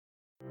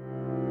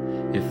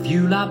if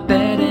you like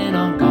betting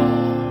on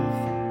golf.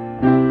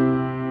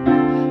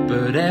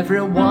 But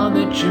everyone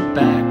that you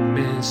back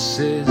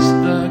misses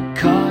the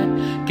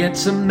cut. Get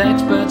some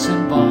experts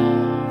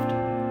involved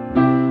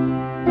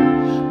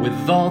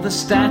with all the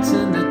stats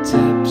and the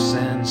tips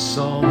and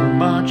so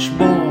much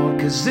more.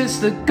 Cause it's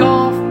the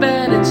golf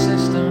betting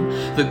system,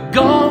 the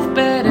golf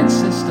betting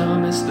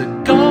system. It's the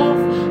golf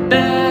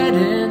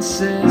betting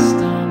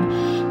system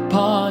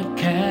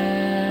podcast.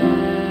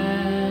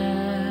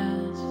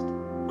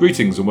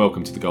 Greetings and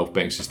welcome to the Golf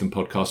Betting System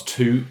podcast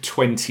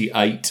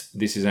 228.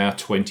 This is our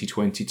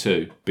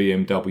 2022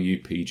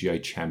 BMW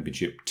PGA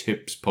Championship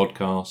Tips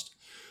podcast.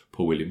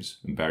 Paul Williams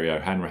and Barry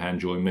O'Hanrahan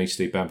join me,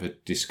 Steve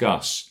Bamford, to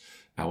discuss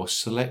our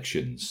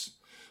selections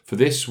for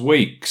this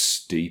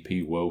week's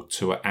DP World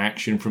Tour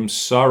action from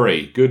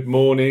Surrey. Good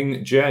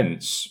morning,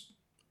 gents.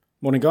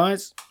 Morning,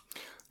 guys.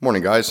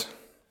 Morning, guys.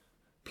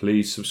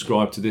 Please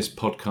subscribe to this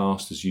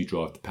podcast as you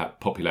drive the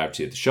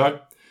popularity of the show.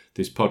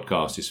 This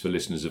podcast is for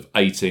listeners of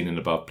 18 and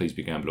above. Please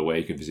be gamble aware.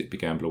 You can visit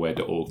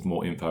begambleaware.org for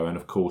more info. And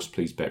of course,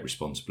 please bet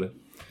responsibly.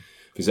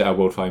 Visit our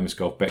world famous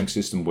golf betting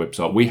system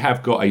website. We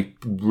have got a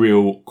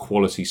real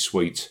quality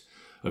suite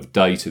of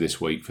data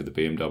this week for the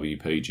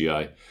BMW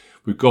PGA.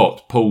 We've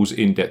got Paul's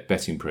in-depth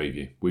betting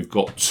preview. We've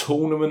got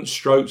tournament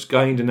strokes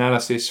gained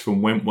analysis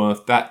from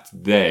Wentworth. That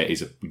there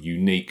is a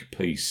unique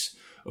piece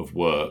of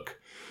work.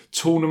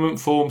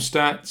 Tournament form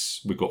stats.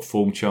 We've got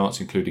form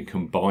charts including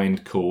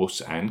combined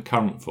course and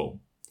current form.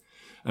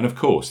 And of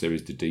course, there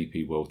is the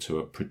DP World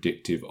Tour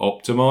Predictive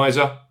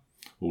Optimizer.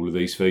 All of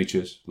these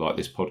features, like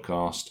this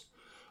podcast,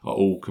 are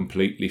all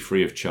completely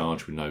free of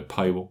charge with no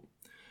paywall.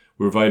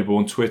 We're available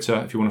on Twitter.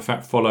 If you want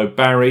to follow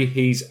Barry,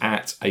 he's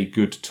at A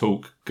Good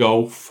Talk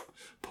Golf.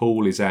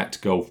 Paul is at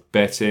Golf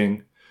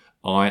Betting.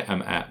 I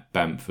am at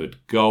Bamford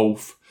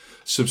Golf.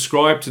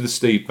 Subscribe to the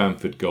Steve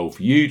Bamford Golf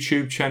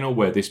YouTube channel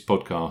where this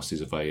podcast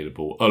is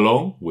available,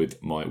 along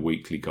with my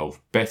weekly golf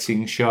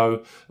betting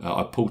show.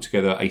 I pulled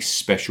together a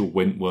special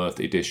Wentworth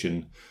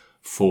edition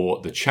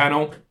for the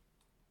channel.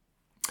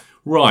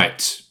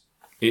 Right,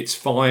 it's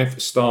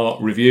 5-star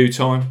review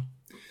time.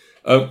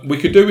 We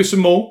could do with some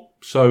more,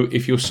 so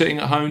if you're sitting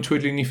at home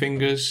twiddling your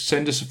fingers,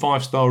 send us a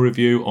 5-star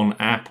review on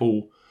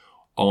Apple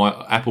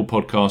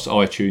Podcasts,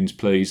 iTunes,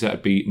 please. That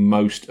would be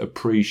most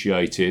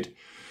appreciated.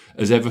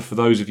 As ever, for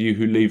those of you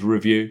who leave a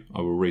review, I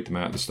will read them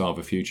out at the start of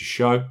a future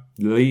show.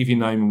 Leave your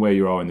name and where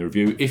you are in the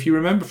review. If you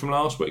remember from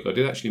last week, I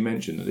did actually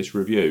mention that this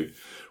review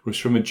was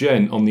from a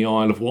gent on the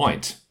Isle of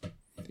Wight.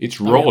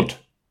 It's Rod.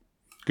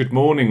 Good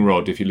morning,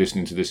 Rod, if you're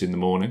listening to this in the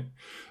morning.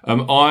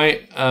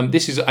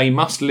 This is a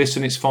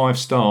must-listen. It's 5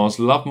 stars.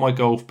 Love my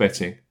golf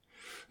betting.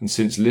 And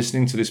since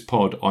listening to this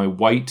pod, I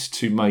wait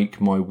to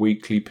make my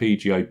weekly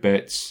PGA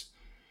bets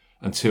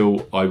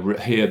until I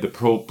hear the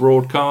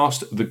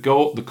broadcast.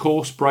 The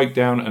course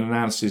breakdown and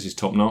analysis is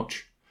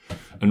top-notch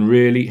and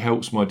really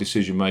helps my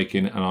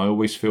decision-making, and I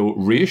always feel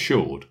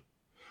reassured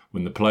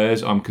when the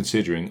players I'm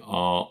considering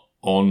are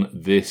on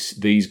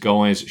these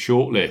guys'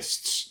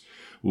 shortlists.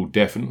 We'll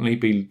definitely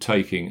be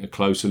taking a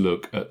closer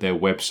look at their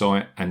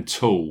website and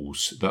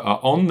tools that are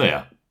on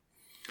there.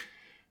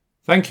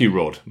 Thank you,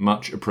 Rod.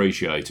 Much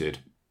appreciated.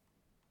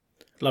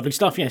 Lovely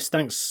stuff, yes.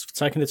 Thanks for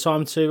taking the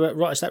time to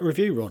write us that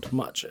review, Rod.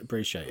 Much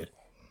appreciated.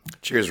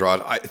 Cheers,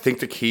 Rod. I think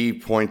the key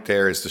point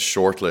there is the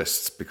short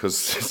lists,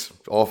 because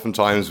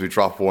oftentimes we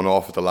drop one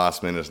off at the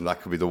last minute and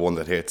that could be the one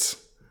that hits.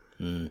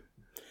 Mm.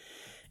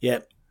 Yeah.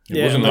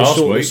 It wasn't last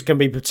short week. lists can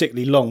be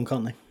particularly long,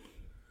 can't they?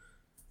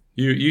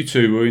 You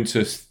two were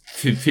into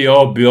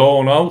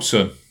Bjorn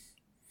Olsen.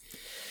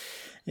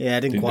 Yeah,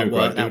 it didn't quite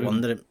work, that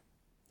one, did it?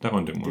 That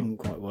one didn't work. Didn't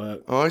quite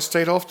work. Oh, I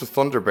stayed off the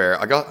Thunderbear.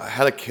 I got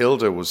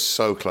Helikilda was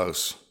so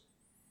close.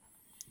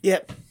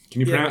 Yep.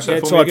 Can you pronounce that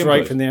it's for me again,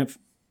 right please? from the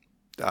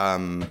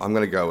I'm going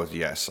to go with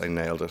yes. I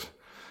nailed it.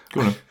 Go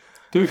on,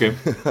 do it again.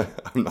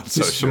 I'm not so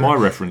This is for sure. my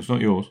reference,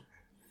 not yours.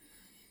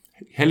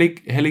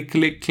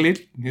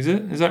 Heliclid, is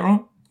it? Is that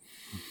right?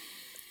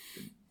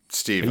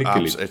 Steve,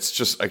 Helikilid. it's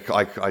just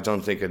I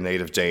don't think a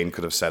native Dane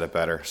could have said it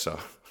better. So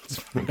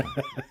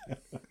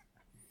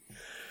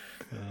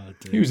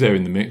He was there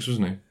in the mix,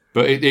 wasn't he?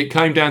 But it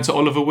came down to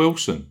Oliver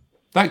Wilson.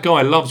 That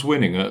guy loves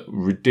winning at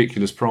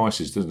ridiculous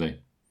prices, doesn't he?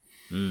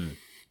 Mm.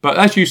 But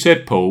as you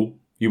said, Paul,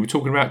 you were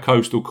talking about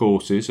coastal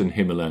courses and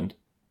Himmerland,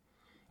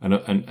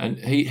 and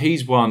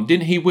he's won.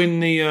 Didn't he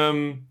win the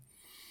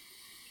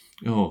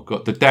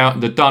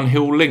the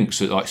Dunhill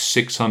Links at like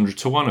 600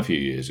 to 1 a few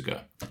years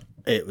ago?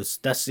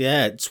 That's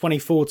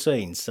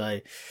 2014. So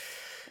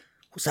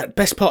what's that?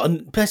 Best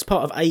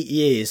part of 8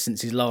 years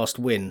since his last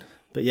win.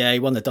 But yeah, he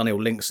won the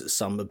Dunhill Links at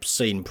some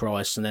obscene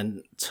price, and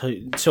then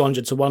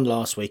 200 to 1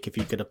 last week if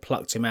you could have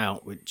plucked him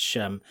out, which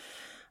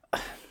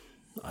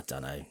I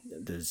don't know.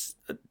 There's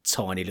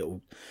tiny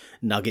little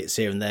nuggets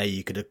here and there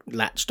you could have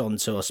latched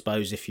onto, I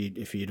suppose, if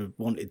you'd have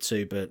wanted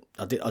to. But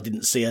I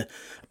didn't see a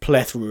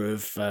plethora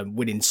of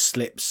winning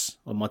slips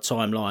on my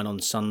timeline on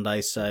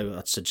Sunday, so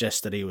I'd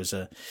suggest that he was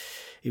a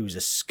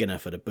skinner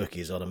for the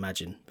bookies, I'd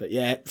imagine. But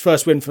yeah,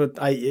 first win for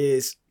 8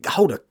 years.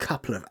 Hold a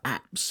couple of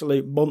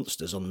absolute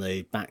monsters on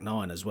the back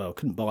nine as well.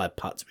 Couldn't buy a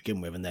putt to begin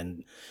with, and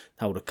then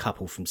hold a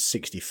couple from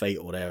 60 feet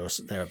or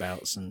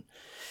thereabouts, and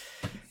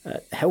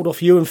held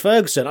off Ewan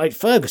Ferguson.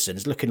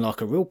 Ferguson's looking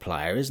like a real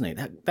player, isn't he?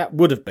 That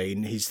would have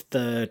been his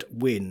third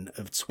win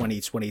of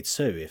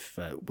 2022 if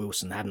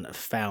Wilson hadn't have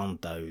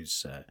found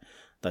those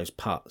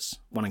putts.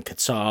 One in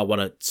Qatar, one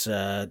at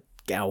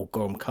Gal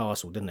Gorham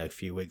Castle, didn't they, a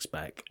few weeks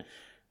back?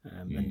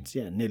 And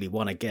yeah, nearly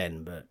won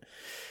again, but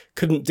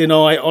couldn't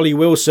deny Ollie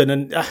Wilson.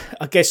 And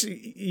I guess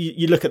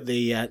you look at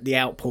the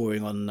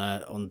outpouring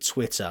on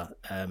Twitter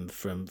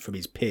from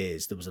his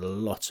peers. There was a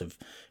lot of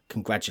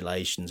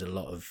congratulations, a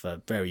lot of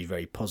very,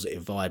 very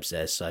positive vibes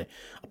there. So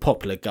a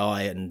popular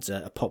guy and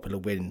a popular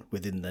win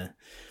within the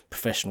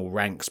professional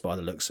ranks by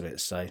the looks of it.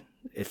 So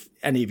if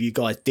any of you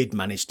guys did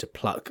manage to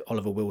pluck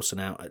Oliver Wilson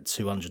out at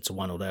 200 to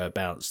 1 or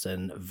thereabouts,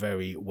 then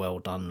very well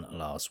done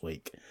last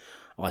week.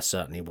 I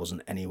certainly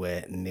wasn't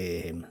anywhere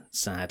near him,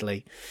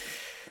 sadly.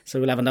 So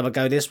we'll have another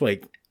go this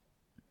week.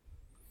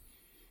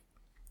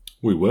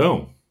 We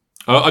will.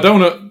 I don't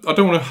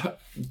want to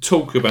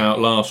talk about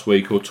last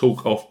week or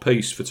talk off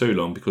piece for too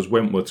long, because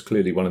Wentworth's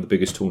clearly one of the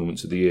biggest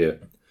tournaments of the year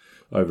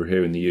over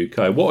here in the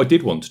UK. What I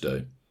did want to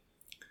do,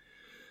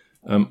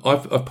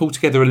 I've pulled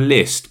together a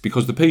list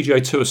because the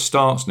PGA Tour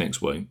starts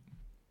next week.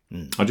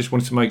 I just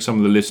wanted to make some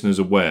of the listeners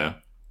aware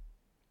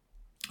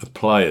of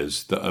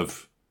players that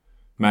have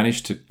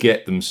managed to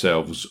get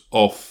themselves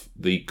off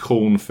the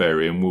Corn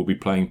Ferry and will be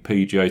playing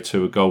PGA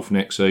Tour golf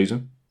next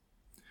season.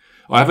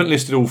 I haven't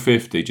listed all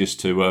 50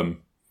 just to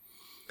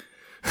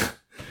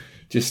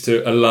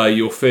allay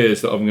your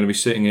fears that I'm going to be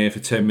sitting here for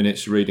 10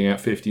 minutes reading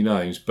out 50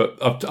 names, but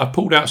I've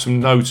pulled out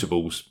some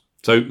notables.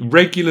 So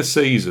regular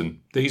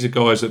season, these are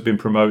guys that have been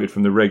promoted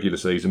from the regular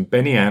season.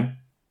 Benny An,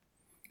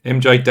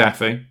 MJ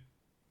Daffy,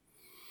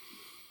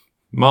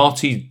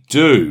 Marty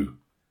Du.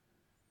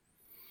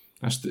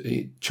 That's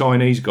the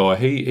Chinese guy.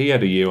 He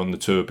had a year on the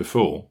tour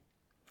before.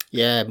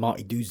 Yeah,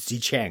 Marty Du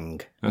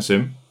Zicheng. That's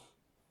him.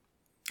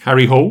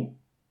 Harry Hall.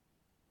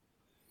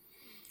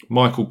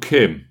 Michael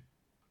Kim.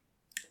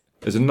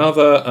 There's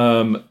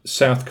another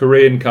South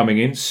Korean coming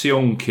in,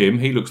 Seong Kim.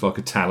 He looks like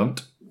a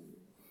talent.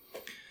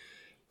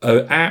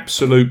 An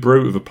absolute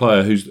brute of a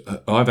player who's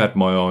I've had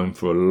my eye on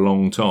for a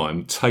long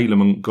time, Taylor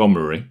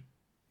Montgomery.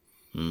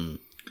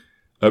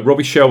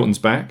 Robbie Shelton's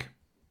back.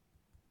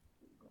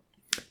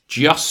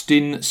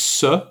 Justin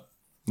Suh.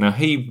 Now,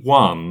 he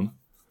won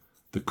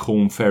the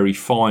Corn Ferry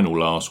final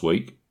last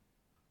week.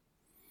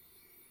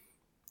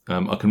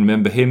 I can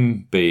remember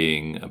him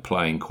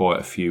playing quite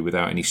a few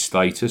without any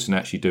status and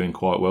actually doing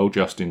quite well,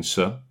 Justin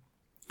Suh.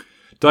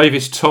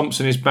 Davis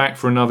Thompson is back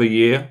for another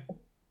year.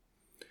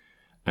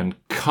 And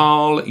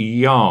Carl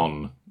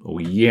Yuan,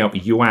 he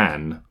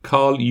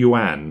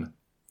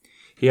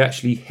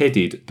actually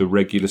headed the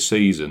regular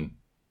season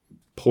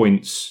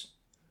points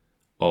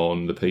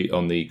on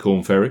the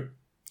Corn Ferry.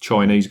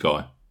 Chinese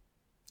guy,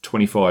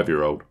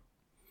 25-year-old.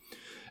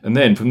 And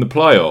then from the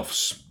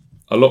playoffs,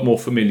 a lot more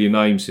familiar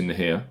names in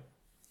here.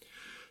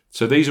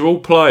 So these are all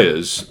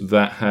players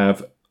that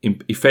have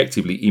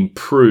effectively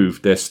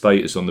improved their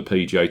status on the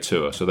PGA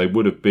Tour. So they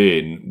would have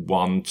been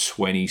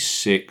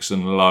 126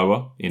 and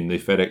lower in the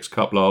FedEx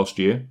Cup last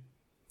year.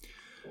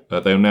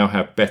 They'll now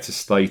have better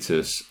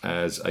status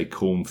as a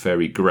Corn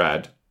Ferry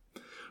grad.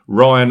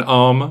 Ryan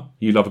Armour.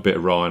 You love a bit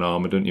of Ryan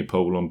Armour, don't you,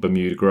 Paul, on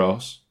Bermuda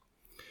grass.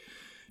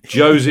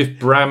 Joseph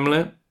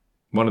Bramlett,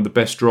 one of the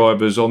best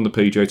drivers on the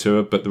PGA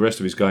Tour, but the rest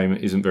of his game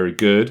isn't very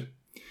good.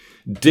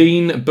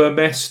 Dean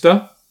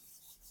Burmester.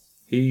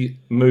 He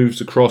moves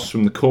across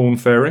from the Corn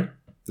Ferry,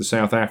 the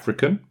South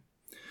African.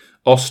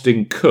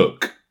 Austin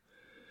Cook.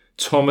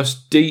 Thomas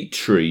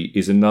Dietrich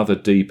is another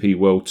DP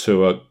World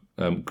Tour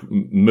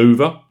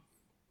mover.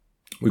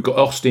 We've got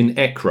Austin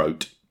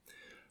Eckroat.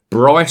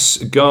 Bryce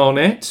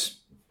Garnett.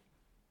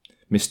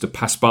 Mr.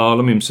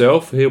 Paspalum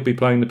himself. He'll be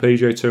playing the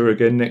PGA Tour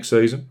again next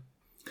season.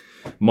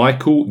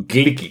 Michael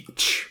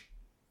Gligic.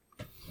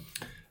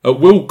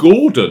 Will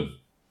Gordon.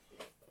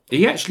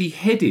 He actually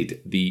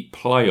headed the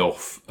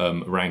playoff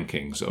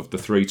rankings of the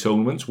three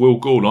tournaments. Will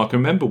Gordon, I can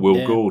remember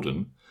Will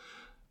Gordon,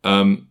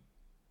 an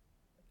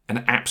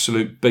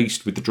absolute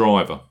beast with the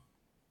driver.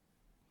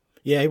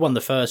 Yeah, he won the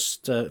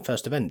first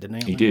event,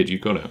 didn't he? He did, you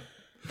got it.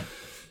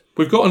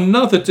 We've got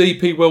another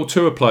DP World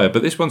Tour player,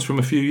 but this one's from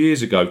a few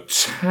years ago.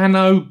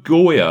 Tano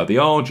Goya, the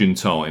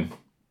Argentine.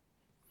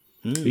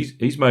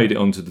 He's made it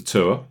onto the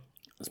tour.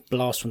 That's a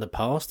blast from the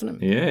past,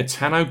 isn't it? Yeah,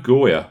 Tano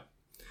Goya.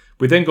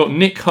 We then got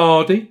Nick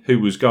Hardy, who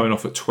was going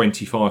off at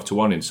 25 to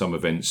 1 in some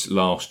events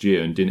last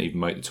year and didn't even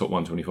make the top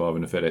 125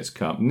 in the FedEx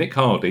Cup. Nick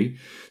Hardy,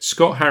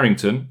 Scott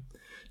Harrington,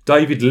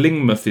 David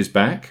Lingmuth is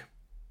back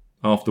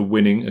after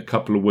winning a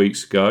couple of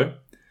weeks ago.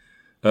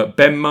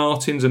 Ben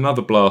Martin's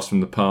another blast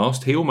from the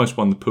past. He almost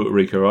won the Puerto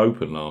Rico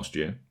Open last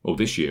year, or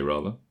this year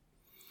rather.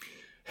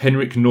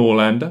 Henrik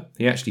Norlander,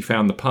 he actually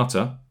found the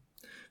putter,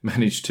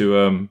 managed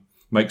to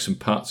make some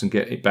putts and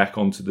get it back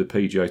onto the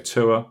PGA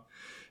Tour.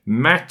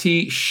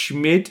 Matti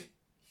Schmid,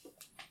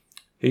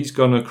 he's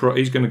going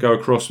to go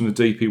across from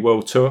the DP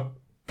World Tour.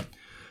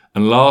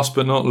 And last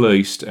but not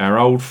least, our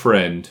old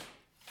friend,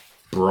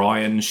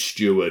 Brian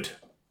Stewart.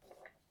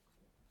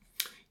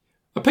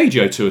 A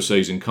PGA Tour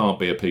season can't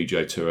be a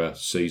PGA Tour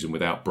season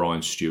without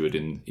Brian Stewart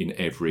in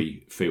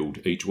every field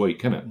each week,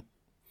 can it?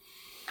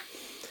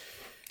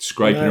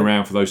 Scraping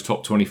around for those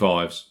top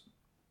 25s.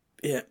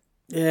 Yeah,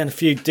 and a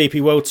few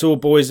DP World Tour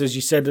boys, as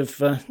you said,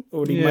 have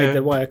already made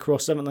their way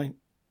across, haven't they?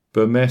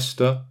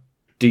 Burmester,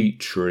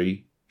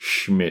 Dietrich,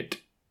 Schmidt,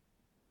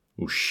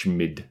 or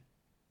Schmid.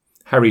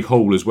 Harry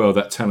Hall as well,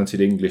 that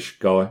talented English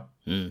guy.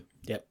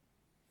 Yep.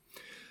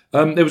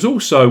 There was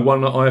also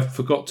one that I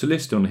forgot to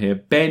list on here,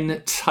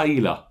 Ben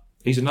Taylor.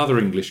 He's another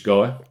English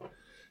guy.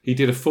 He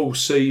did a full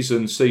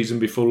season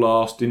before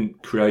last,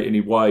 didn't create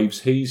any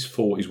waves. He's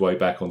fought his way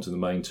back onto the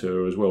main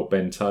tour as well,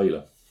 Ben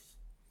Taylor.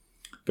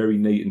 Very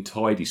neat and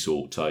tidy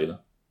sort, Taylor.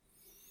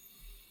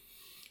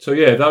 So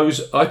yeah,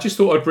 I just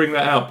thought I'd bring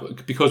that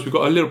out because we've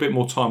got a little bit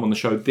more time on the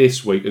show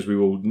this week as we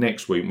will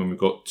next week when we've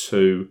got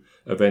 2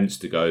 events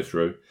to go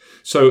through.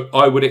 So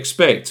I would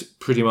expect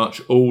pretty much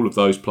all of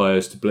those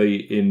players to be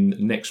in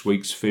next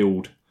week's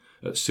field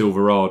at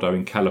Silverado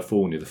in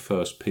California, the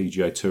first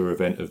PGA Tour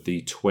event of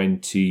the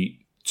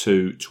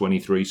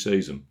 22-23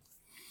 season.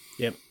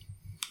 Yep.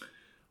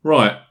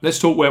 Right, let's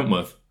talk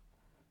Wentworth.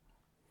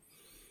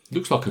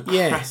 Looks like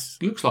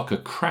a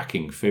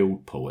cracking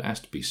field, Paul. It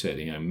has to be said.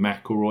 You know,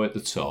 McIlroy at the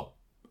top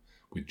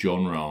with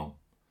Jon Rahm.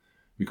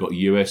 We've got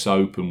US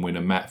Open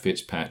winner Matt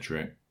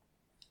Fitzpatrick,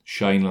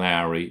 Shane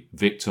Lowry,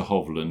 Victor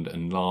Hovland,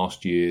 and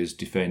last year's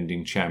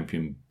defending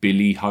champion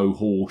Billy Ho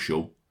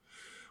Horschel.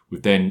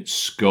 With then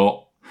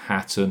Scott,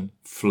 Hatton,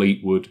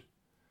 Fleetwood.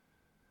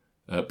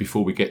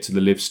 Before we get to the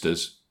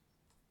Livsters,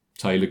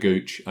 Taylor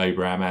Gooch,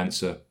 Abraham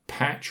Answer,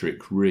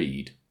 Patrick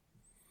Reed.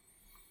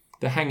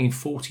 They're hanging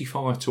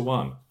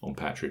 45-1 on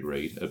Patrick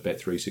Reed at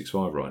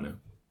Bet365 right now.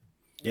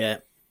 Yeah.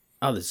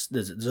 Oh,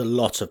 there's a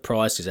lot of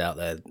prices out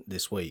there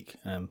this week,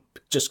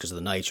 just because of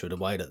the nature of the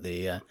way that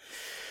the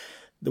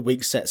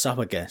week sets up,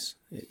 I guess.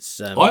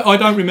 It's I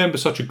don't remember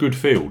such a good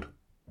field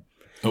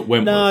at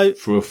Wentworth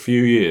for a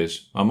few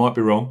years. I might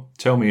be wrong.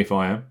 Tell me if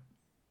I am.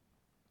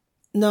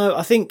 No,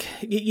 I think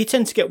you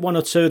tend to get one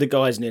or two of the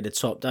guys near the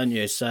top, don't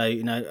you? So,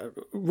 you know,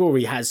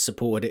 Rory has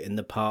supported it in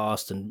the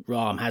past and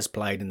Rahm has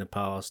played in the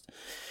past.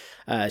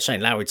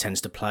 Shane Lowry tends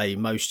to play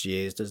most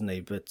years, doesn't he?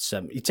 But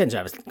you tend to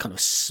have a kind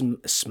of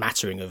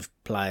smattering of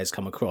players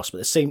come across. But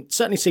there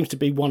certainly seems to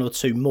be one or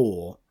two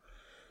more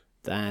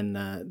than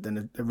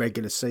a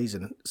regular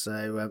season.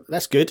 So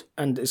that's good.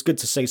 And it's good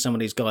to see some of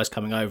these guys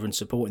coming over and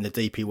supporting the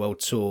DP World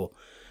Tour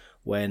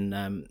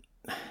when...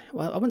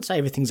 well, I wouldn't say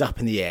everything's up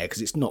in the air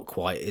because it's not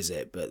quite, is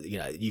it? But, you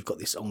know, you've got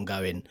this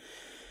ongoing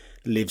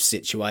live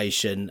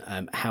situation,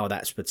 how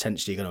that's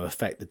potentially going to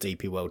affect the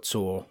DP World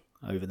Tour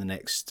over the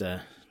next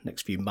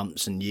few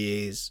months and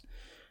years.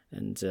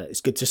 And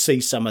it's good to see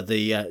some of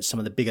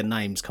the bigger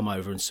names come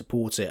over and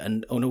support it.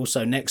 And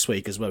also next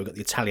week as well, we've got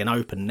the Italian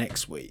Open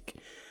next week.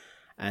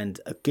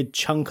 And a good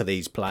chunk of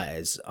these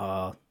players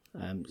are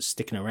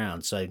sticking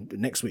around. So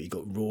next week you've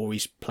got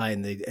Rory's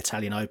playing the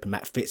Italian Open,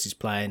 Matt Fitz is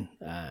playing,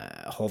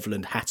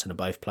 Hovland, Hatton are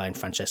both playing,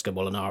 Francesco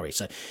Molinari.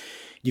 So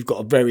you've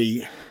got a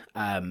very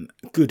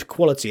good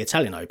quality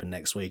Italian Open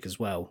next week as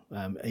well,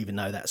 even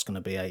though that's going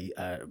to be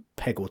a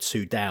peg or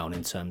two down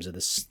in terms of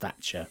the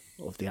stature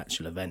of the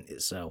actual event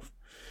itself.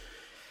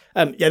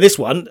 This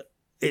one,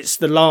 it's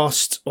the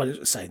last,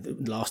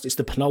 it's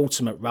the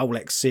penultimate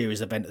Rolex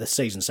Series event of the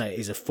season, so it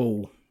is a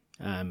full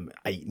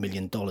 $8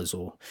 million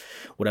or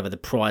whatever the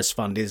prize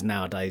fund is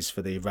nowadays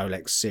for the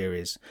Rolex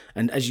Series.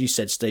 And as you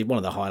said, Steve, one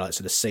of the highlights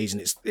of the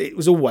season, it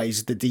was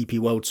always the DP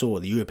World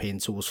Tour, the European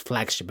Tour's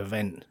flagship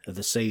event of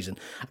the season.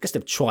 I guess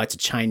they've tried to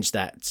change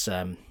that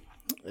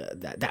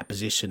that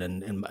position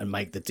and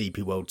make the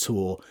DP World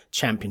Tour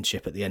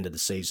Championship at the end of the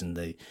season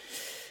the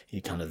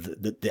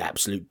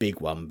absolute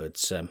big one.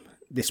 But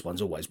this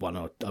one's always one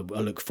I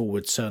look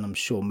forward to, and I'm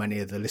sure many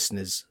of the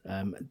listeners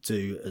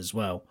do as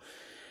well.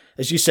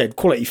 As you said,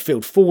 quality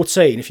field,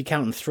 14. If you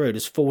count them through,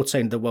 there's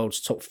 14 of the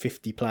world's top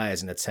 50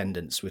 players in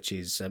attendance, which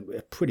is a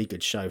pretty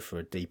good show for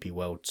a DP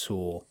World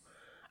Tour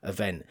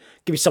event.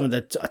 Give you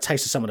a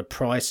taste of some of the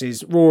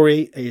prices.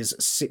 Rory is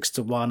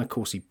 6-1. Of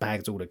course, he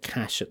bagged all the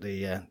cash at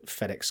the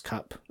FedEx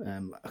Cup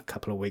a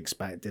couple of weeks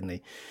back, didn't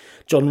he?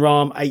 Jon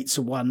Rahm,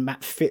 8-1.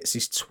 Matt Fitz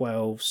is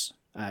 12s.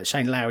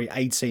 Shane Lowry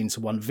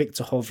 18-1,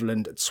 Victor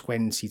Hovland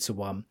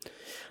 20-1.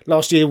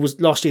 Last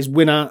year's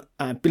winner,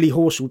 Billy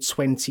Horschel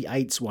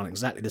 28-1,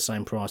 exactly the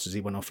same price as he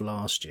went off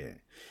last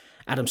year.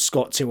 Adam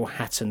Scott, Tyrrell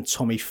Hatton,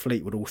 Tommy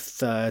Fleetwood all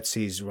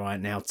 30s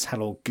right now.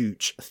 Taylor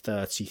Gooch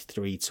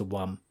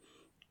 33-1.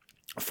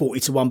 40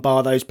 to 1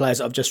 bar those players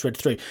that I've just read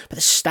through. But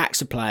there's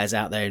stacks of players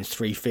out there in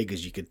 3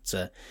 figures you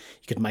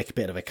could make a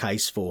bit of a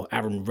case for.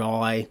 Aaron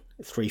Rye,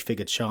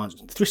 3-figure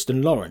chance.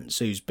 Tristan Lawrence,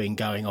 who's been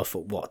going off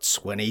at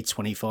 20,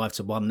 25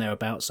 to 1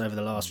 thereabouts over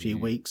the last few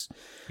weeks.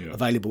 Yeah.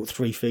 Available at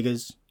 3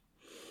 figures.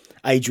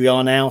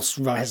 Adrian Aus,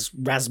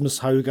 Rasmus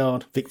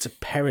Højgaard, Victor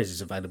Perez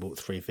is available at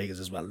 3 figures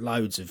as well.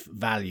 Loads of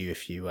value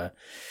if you want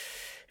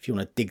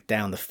to dig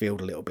down the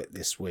field a little bit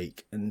this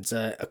week. And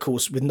of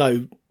course, with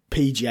no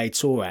PGA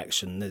Tour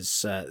action,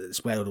 there's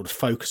where all the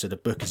focus of the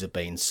bookies have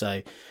been.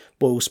 So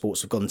Boyle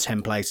Sports have gone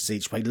 10 places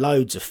each way.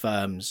 Loads of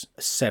firms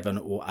 7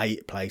 or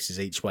 8 places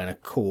each way. And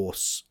of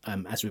course,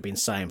 as we've been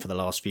saying for the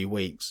last few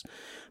weeks,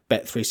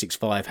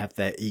 Bet365 have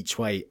their each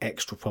way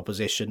extra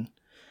proposition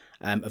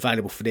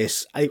available for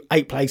this.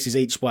 8 places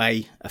each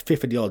way. A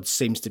fifth of the odds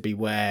seems to be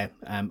where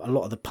a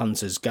lot of the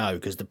punters go,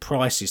 because the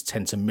prices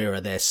tend to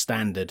mirror their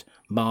standard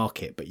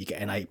market, but you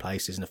get in 8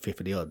 places and a fifth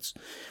of the odds,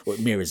 or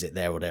it mirrors it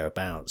there or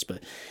thereabouts.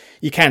 But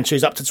you can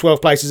choose up to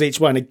 12 places each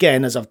way. And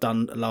again, as I've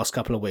done the last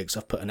couple of weeks,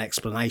 I've put an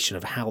explanation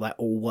of how that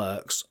all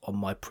works on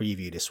my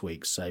preview this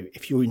week. So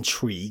if you're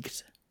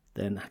intrigued,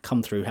 then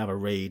come through, have a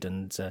read,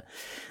 and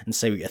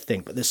see what you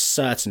think. But there's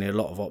certainly a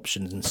lot of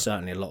options and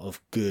certainly a lot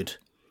of good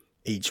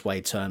each way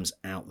terms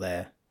out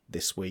there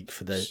this week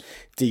for the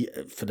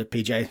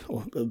PGA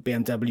or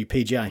BMW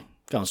PGA.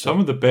 Go on, some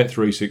of the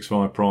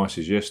Bet365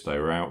 prices yesterday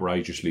were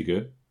outrageously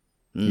good.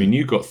 I mean,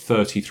 you got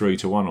 33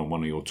 to 1 on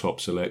one of your top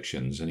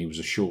selections, and he was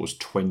as short as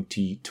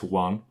 20 to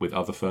 1 with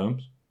other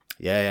firms.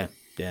 Yeah.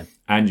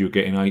 And you're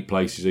getting 8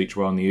 places each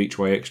way on the each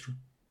way extra.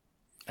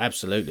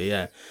 Absolutely,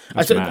 yeah.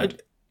 That's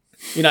mad.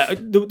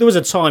 There was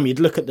a time you'd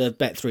look at the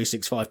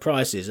Bet365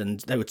 prices, and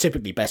they were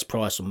typically best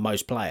price on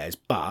most players,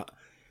 but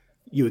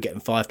you were getting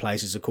 5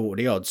 places a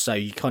quarter the odds, so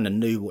you kind of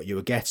knew what you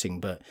were getting.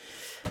 But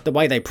the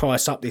way they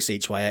price up this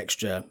each way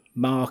extra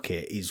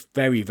market is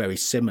very, very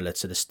similar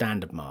to the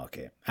standard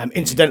market.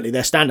 Incidentally,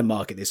 their standard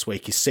market this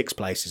week is 6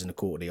 places and a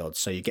quarter the odds,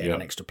 so you're getting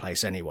an extra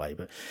place anyway.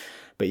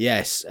 But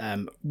yes,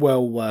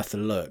 well worth a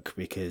look,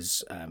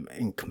 because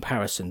in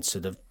comparison to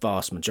the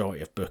vast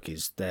majority of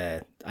bookies,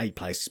 their 8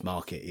 places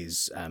market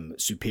is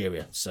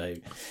superior. So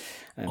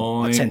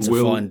I tend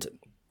to find...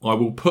 I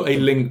will put a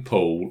link,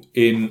 Paul,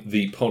 in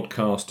the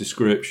podcast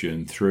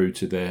description through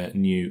to their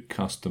new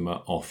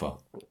customer offer.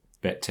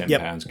 Bet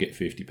 £10, get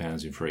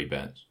 £50 in free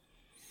bets.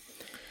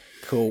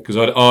 Cool. Because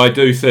I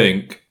do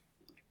think,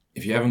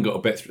 if you haven't got a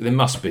Bet,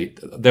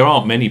 there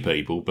aren't many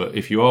people, but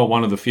if you are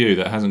one of the few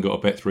that hasn't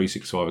got a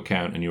Bet365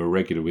 account and you're a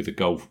regular with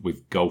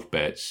golf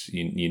bets,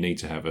 you need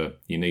to have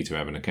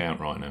an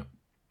account right now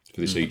for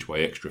this each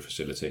way extra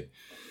facility.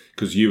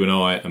 Because you and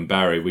I and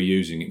Barry, we're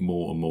using it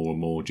more and more and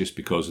more just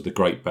because of the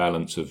great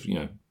balance of,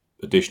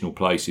 additional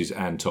places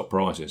and top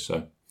prices.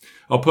 So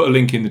I'll put a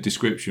link in the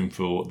description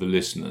for the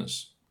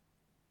listeners.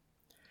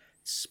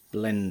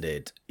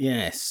 Splendid.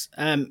 Yes.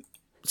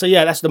 So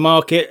yeah, that's the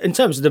market. In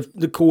terms of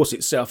the course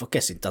itself, I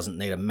guess it doesn't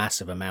need a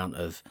massive amount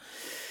of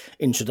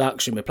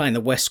introduction. We're playing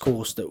the West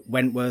Course at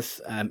Wentworth.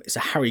 It's a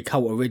Harry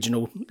Colt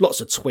original. Lots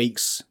of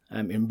tweaks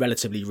in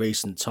relatively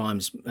recent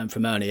times,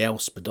 from Ernie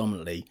Els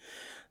predominantly.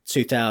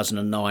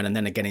 2009 and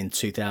then again in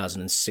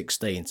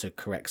 2016 to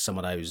correct some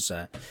of those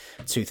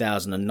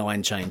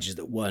 2009 changes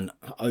that weren't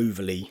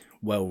overly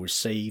well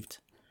received.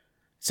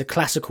 It's a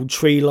classical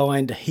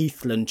tree-lined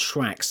heathland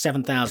track,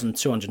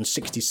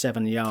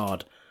 7,267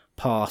 yard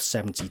par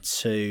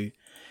 72.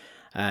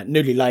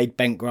 Newly laid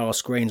bent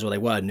grass greens, or they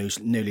were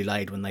newly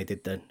laid when they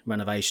did the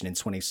renovation in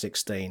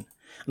 2016.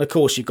 And of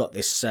course you've got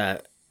this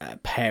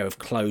pair of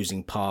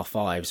closing par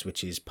 5s,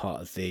 which is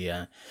part of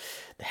the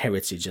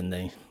heritage and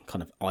the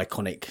kind of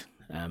iconic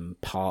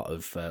part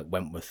of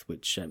Wentworth,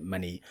 which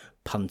many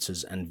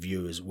punters and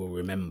viewers will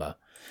remember.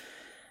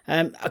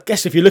 I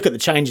guess if you look at the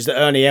changes that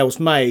Ernie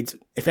Els made,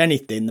 if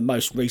anything, the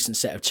most recent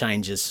set of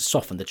changes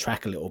softened the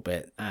track a little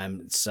bit.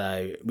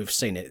 So we've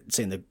seen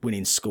the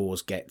winning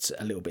scores get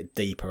a little bit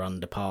deeper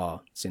under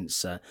par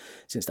since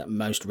that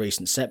most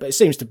recent set, but it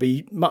seems to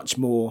be much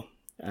more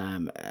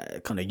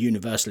kind of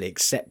universally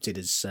accepted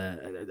as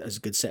a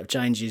good set of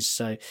changes.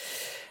 So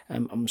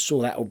I'm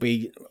sure that will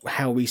be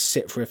how we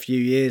sit for a few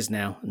years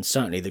now. And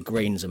certainly the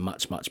greens are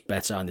much, much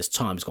better. And there's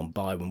times gone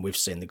by when we've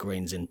seen the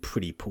greens in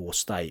pretty poor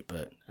state.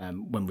 But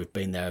when we've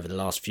been there over the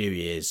last few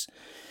years,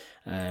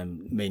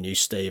 me and you,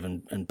 Steve,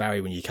 and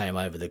Barry, when you came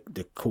over,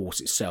 the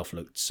course itself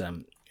looked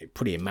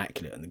pretty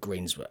immaculate, and the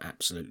greens were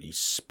absolutely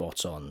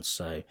spot on.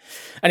 So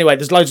anyway,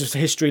 there's loads of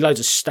history, loads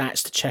of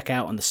stats to check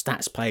out on the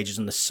stats pages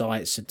on the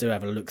site, so do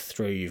have a look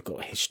through. You've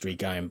got history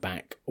going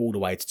back all the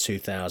way to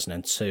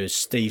 2002. As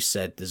Steve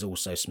said, there's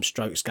also some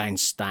strokes gained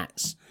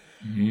stats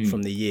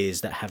from the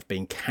years that have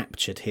been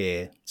captured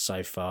here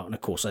so far, and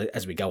of course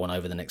as we go on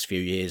over the next few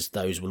years,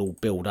 those will all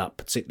build up,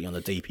 particularly on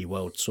the DP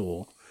World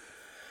Tour.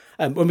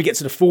 When we get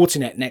to the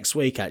Fortinet next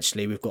week,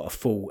 actually, we've got a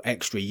full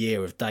extra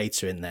year of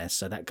data in there.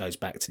 So that goes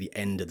back to the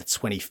end of the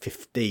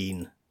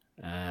 2015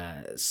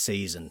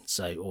 season,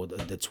 or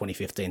the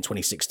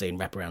 2015-2016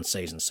 wraparound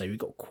season. So we've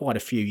got quite a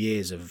few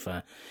years of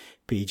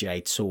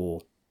PGA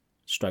Tour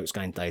strokes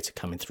gained data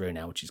coming through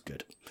now, which is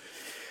good.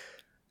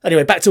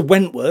 Anyway, back to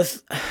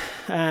Wentworth.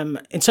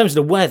 In terms of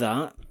the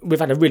weather, we've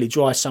had a really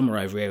dry summer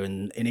over here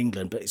in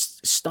England, but it's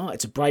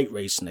started to break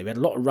recently. We had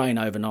a lot of rain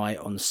overnight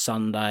on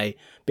Sunday,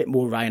 a bit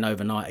more rain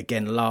overnight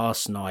again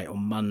last night on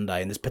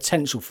Monday, and there's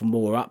potential for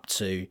more up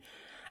to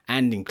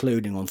and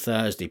including on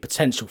Thursday.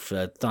 Potential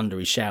for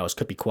thundery showers,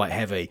 could be quite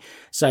heavy.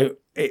 So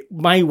it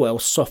may well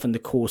soften the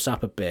course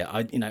up a bit.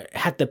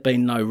 Had there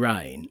been no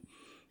rain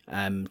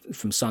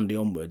from Sunday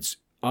onwards,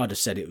 I'd have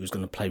said it was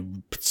going to play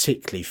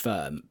particularly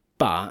firm,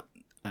 but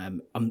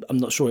I'm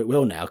not sure it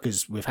will now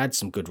because we've had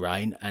some good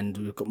rain and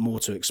we've got more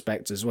to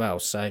expect as well.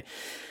 So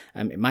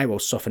it may well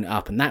soften it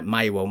up, and that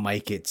may well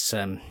make it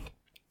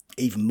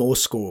even more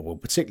scoreable,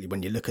 particularly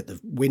when you look at the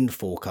wind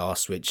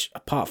forecast, which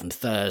apart from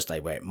Thursday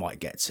where it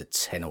might get to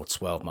 10 or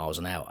 12 miles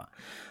an hour,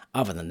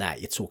 other than that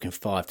you're talking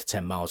 5 to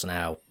 10 miles an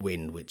hour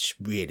wind, which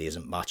really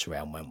isn't much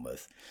around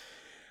Wentworth.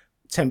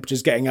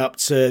 Temperatures getting up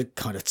to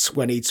kind of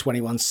 20,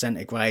 21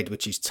 centigrade,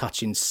 which is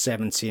touching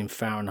 70 in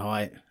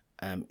Fahrenheit.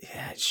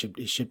 It should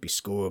be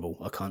scoreable.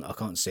 I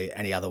can't see it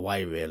any other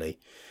way really.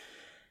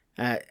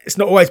 It's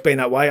not always been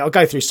that way. I'll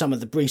go through some of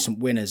the recent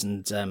winners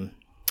and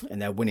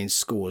their winning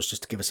scores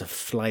just to give us a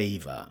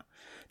flavour.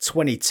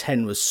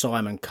 2010 was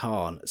Simon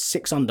Kahn,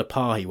 6 under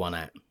par he won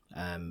at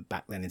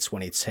back then in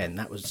 2010.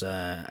 That was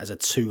as a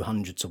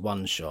 200 to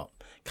 1 shot.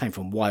 Came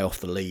from way off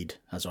the lead,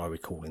 as I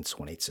recall, in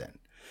 2010.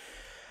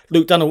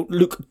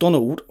 Luke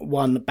Donald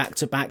won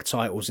back-to-back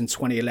titles in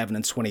 2011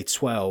 and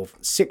 2012,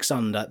 6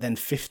 under, then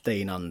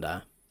 15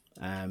 under.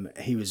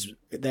 He was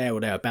there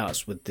or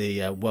thereabouts with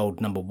the world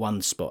number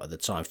 1 spot at the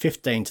time.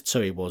 15 to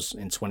 2 he was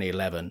in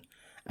 2011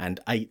 and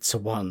 8 to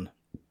 1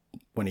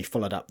 when he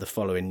followed up the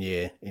following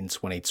year in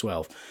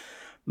 2012.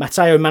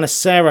 Matteo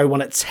Manassero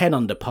won at 10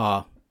 under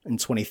par in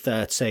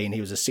 2013. He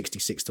was a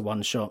 66 to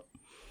 1 shot.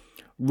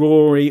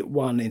 Rory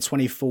won in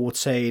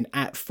 2014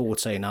 at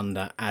 14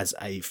 under as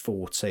a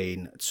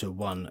 14 to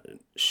 1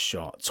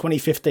 shot.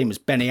 2015 was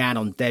Benny Ann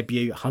on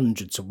debut,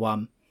 100 to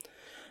 1.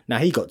 Now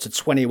he got to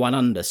 21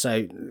 under,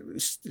 so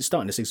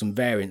starting to see some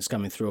variance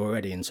coming through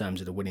already in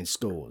terms of the winning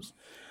scores.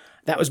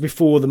 That was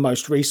before the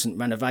most recent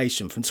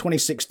renovation from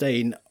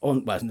 2016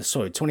 on.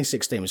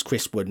 2016 was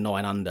Chris Wood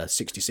 9 under,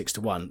 66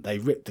 to 1. They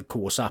ripped the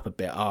course up a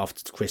bit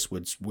after Chris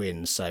Wood's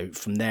win, so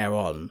from there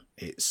on,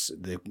 it's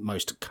the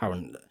most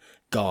current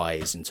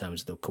guys in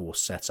terms of the course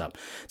setup.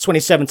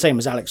 2017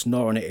 was Alex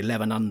Noren at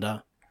 11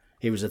 under.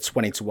 He was a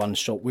 20 to 1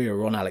 shot. We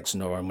were on Alex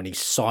Noren when he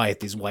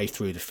scythed his way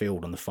through the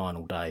field on the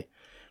final day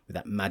with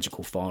that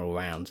magical final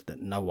round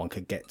that no one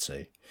could get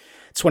to.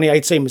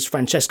 2018 was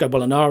Francesco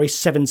Molinari,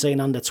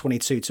 17 under,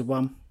 22 to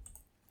 1.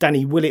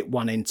 Danny Willett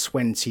won in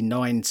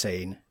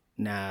 2019.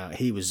 Now,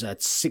 he was a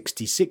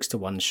 66 to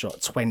 1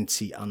 shot,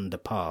 20 under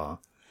par.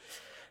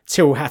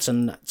 Tyrrell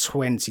Hatton,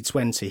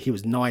 2020, he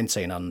was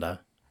 19 under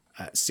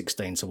at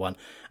 16 to 1.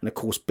 And of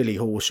course, Billy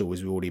Horschel,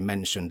 as we already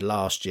mentioned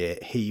last year,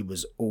 he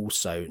was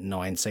also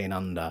 19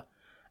 under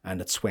and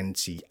a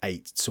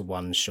 28 to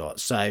 1 shot.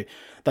 So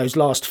those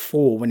last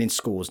 4 winning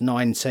scores,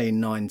 19,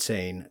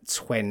 19,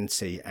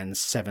 20 and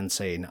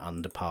 17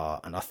 under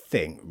par. And I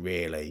think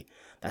really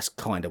that's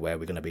kind of where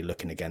we're going to be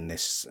looking again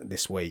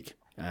this week,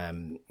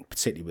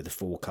 particularly with the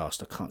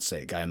forecast. I can't see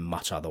it going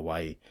much other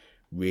way,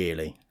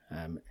 really.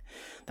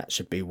 That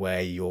should be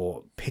where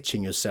you're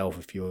pitching yourself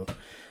if you're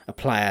a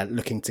player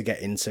looking to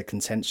get into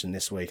contention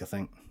this week, I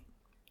think.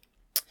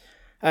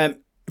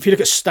 If you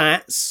look at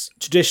stats,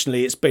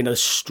 traditionally it's been a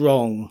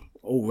strong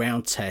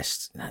all-round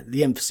test.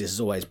 The emphasis has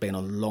always been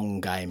on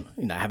long game,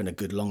 having a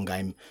good long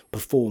game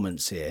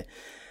performance here.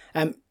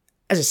 As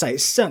I say,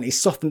 it's certainly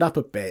softened up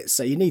a bit,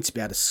 so you need to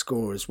be able to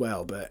score as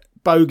well. But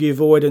bogey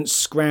avoidance,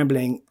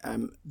 scrambling,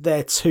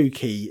 they're 2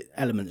 key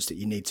elements that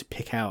you need to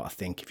pick out, I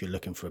think, if you're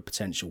looking for a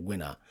potential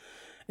winner.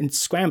 And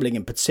scrambling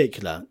in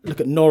particular, look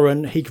at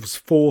Noren, he was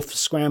 4th for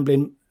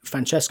scrambling.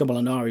 Francesco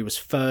Molinari was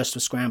 1st for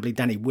scrambling.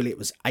 Danny Willett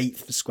was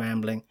 8th for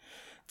scrambling.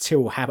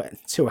 Tyrrell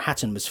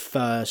Hatton was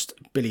 1st.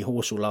 Billy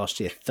Horschel last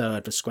year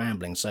 3rd for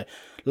scrambling. So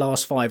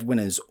last 5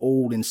 winners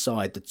all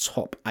inside the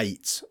top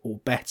 8 or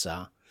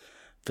better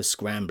for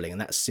scrambling,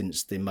 and that's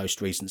since the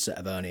most recent set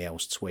of Ernie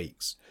Els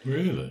tweaks.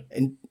 Really?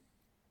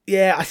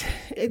 Yeah,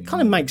 it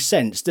kind of makes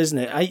sense, doesn't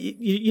it?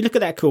 You look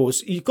at that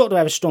course, you've got to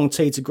have a strong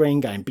tee to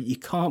green game, but you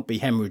can't be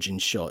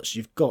hemorrhaging shots.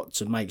 You've got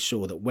to make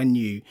sure that when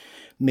you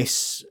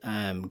miss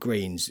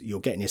greens,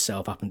 you're getting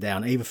yourself up and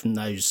down, either from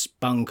those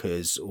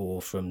bunkers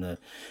or from the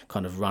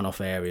kind of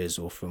runoff areas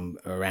or from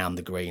around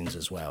the greens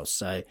as well.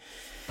 So,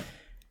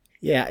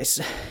 yeah,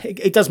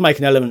 it does make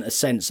an element of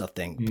sense, I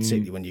think,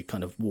 particularly when you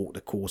kind of walk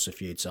the course a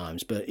few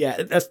times. But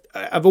yeah, that's,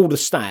 of all the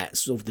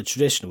stats, of the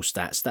traditional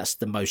stats, that's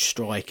the most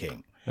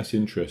striking. That's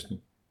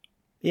interesting.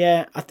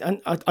 Yeah, I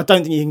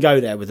don't think you can go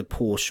there with a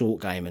poor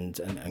short game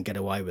and get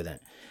away with it.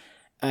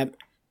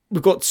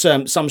 We've got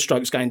some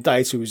strokes gained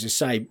data, as you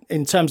say.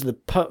 In terms of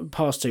the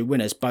past 2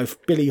 winners,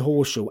 both Billy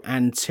Horschel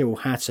and Tyrrell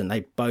Hatton,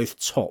 they both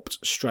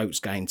topped strokes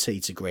gained tee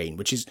to green,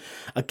 which is,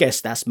 I guess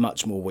that's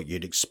much more what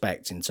you'd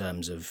expect in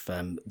terms of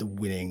the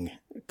winning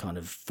kind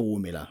of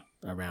formula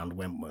around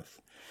Wentworth.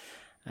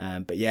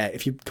 But yeah,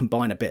 if you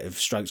combine a bit of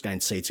strokes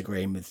gained tee to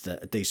green with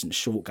a decent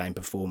short game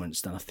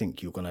performance, then I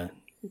think you're gonna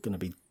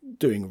be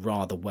doing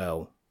rather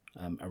well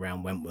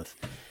around Wentworth.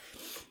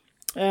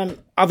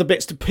 Other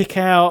bits to pick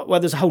out.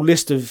 Well, there's a whole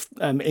list of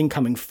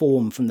incoming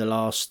form from the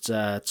last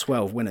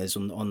 12 winners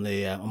on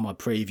my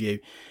preview.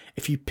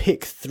 If you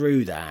pick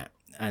through that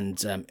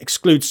and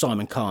exclude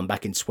Simon Kahn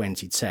back in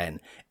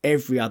 2010,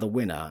 every other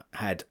winner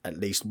had at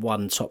least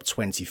one top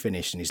 20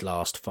 finish in his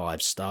last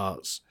 5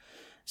 starts.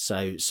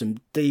 So some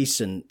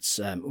decent-ish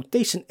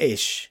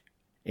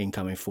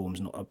incoming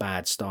form's not a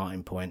bad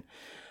starting point.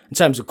 In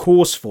terms of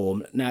course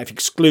form, now if you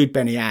exclude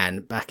Benny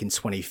Ann back in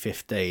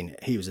 2015,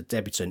 he was a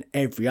debutant.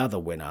 Every other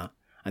winner,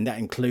 and that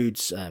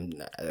includes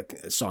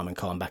Simon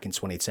Kahn back in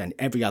 2010,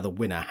 every other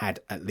winner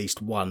had at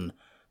least one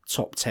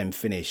top 10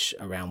 finish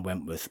around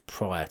Wentworth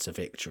prior to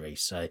victory.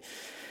 So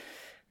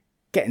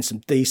getting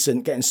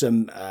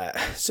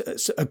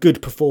a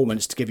good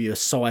performance to give you a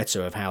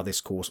sighter of how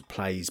this course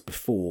plays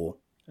before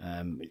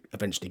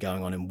eventually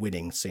going on and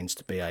winning seems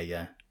to be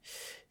a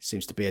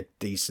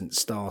decent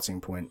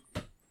starting point.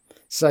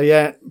 So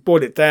yeah,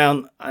 boiled it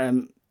down.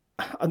 I'm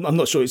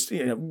not sure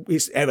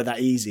it's ever that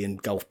easy in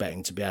golf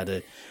betting to be able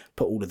to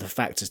put all of the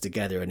factors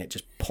together and it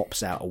just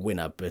pops out a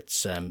winner.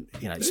 But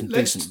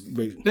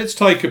Let's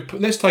take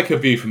a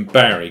view from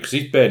Barry, because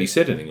he's barely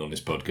said anything on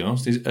this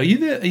podcast. Are you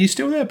there? Are you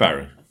still there,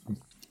 Barry?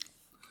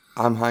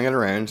 I'm hanging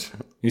around.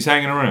 He's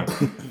hanging around.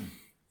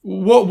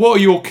 What are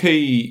your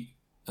key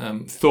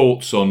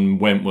thoughts on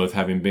Wentworth,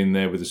 having been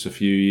there with us a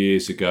few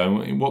years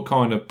ago? What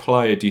kind of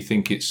player do you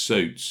think it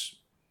suits?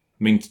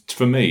 I mean,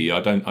 for me, I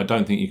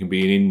don't think you can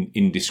be an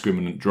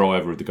indiscriminate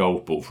driver of the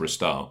golf ball for a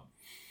start.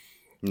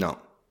 No,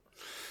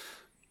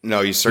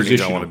 you certainly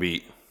don't want to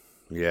be.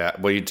 Yeah,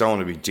 well, you don't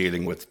want to be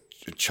dealing with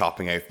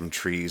chopping out from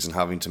trees and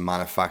having to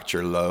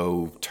manufacture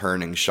low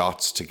turning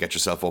shots to get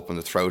yourself up in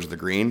the throat of the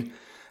green.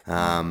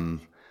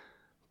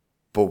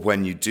 But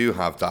when you do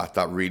have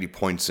that really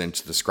points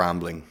into the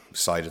scrambling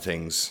side of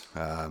things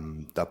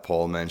that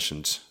Paul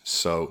mentioned.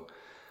 So,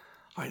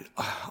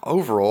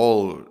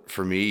 overall,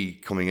 for me,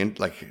 coming in,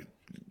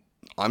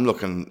 I'm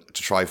looking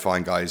to try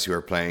find guys who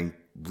are playing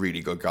really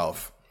good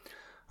golf.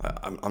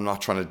 I'm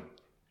not trying to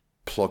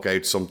pluck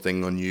out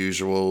something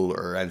unusual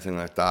or anything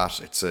like that.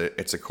 It's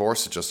a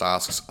course that just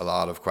asks a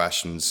lot of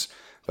questions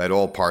about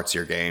all parts of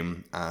your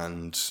game,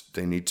 and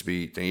they need to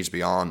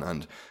be on.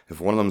 And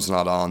if one of them's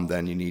not on,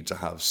 then you need to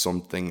have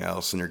something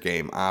else in your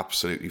game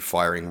absolutely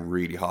firing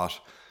really hot.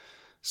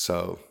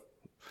 So,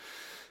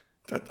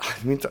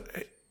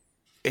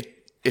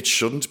 it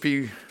shouldn't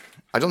be.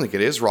 I don't think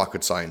it is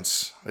rocket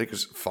science. I think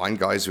it's find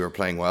guys who are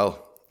playing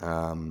well,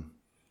 and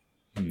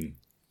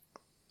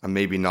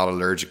maybe not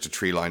allergic to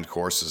tree-lined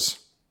courses.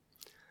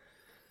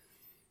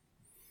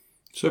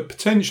 So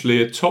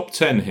potentially a top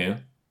 10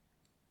 here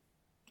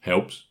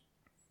helps,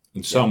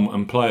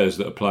 and players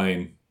that are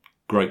playing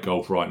great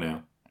golf right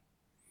now.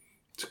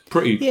 It's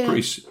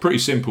pretty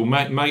simple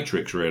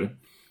matrix, really.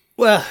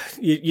 Well,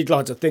 you'd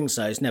like to think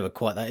so. It's never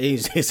quite that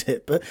easy, is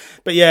it? But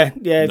yeah.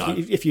 No.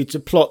 If you to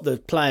plot the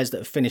players that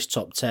have finished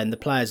top 10, the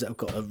players that have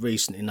got a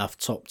recent enough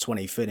top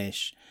 20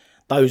 finish,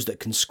 those that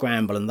can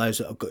scramble, and those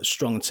that have got a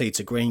strong tee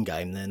to green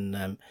game,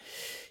 then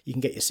you can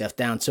get yourself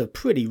down to a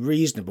pretty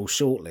reasonable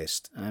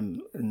shortlist.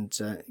 And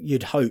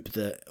you'd hope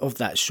that of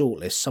that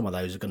shortlist, some of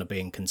those are going to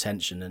be in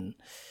contention.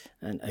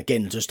 And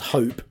again, just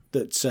hope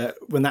that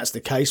when that's the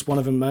case, one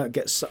of them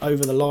gets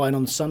over the line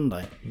on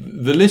Sunday.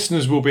 The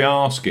listeners will be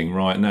asking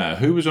right now,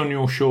 who was on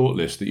your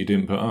shortlist that you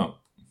didn't put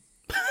up?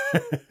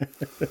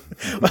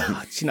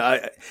 Well,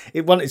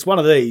 it's one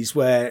of these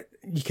where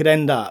you could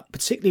end up,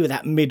 particularly with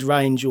that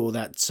mid-range or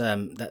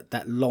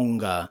that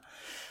longer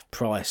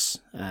price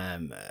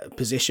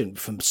position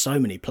from so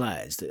many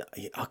players, that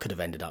I could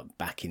have ended up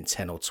back in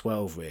 10 or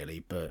 12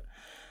 really, but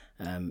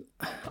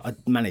I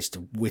managed to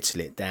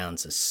whittle it down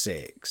to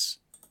 6.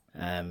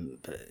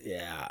 But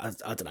yeah,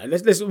 I don't know.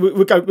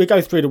 We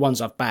go through the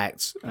ones I've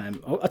backed.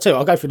 I'll tell you,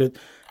 I'll go for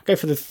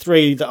the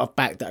 3 that I've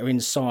backed that are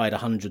inside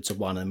 100 to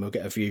 1, and we'll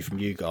get a view from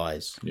you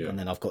guys. Yeah. And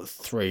then I've got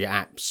 3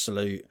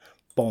 absolute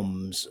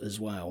bombs as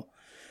well.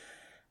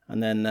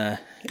 And then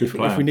if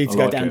we need to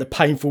go down the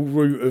painful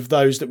route of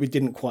those that we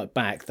didn't quite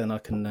back, then I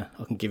can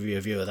give you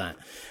a view of that.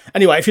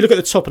 Anyway, if you look at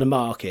the top of the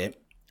market,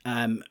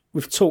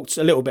 we've talked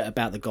a little bit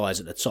about the guys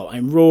at the top.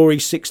 And Rory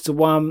 6 to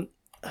 1,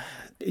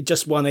 he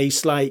just won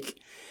Eastlake.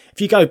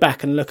 If you go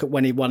back and look at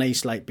when he won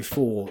Eastlake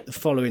before, the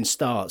following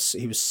starts,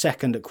 he was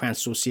 2nd at Crown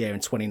Sorcier in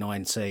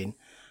 2019,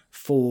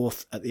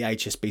 4th at the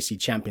HSBC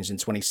Champions in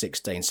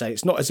 2016. So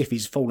it's not as if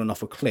he's fallen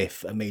off a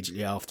cliff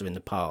immediately after in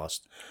the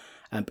past.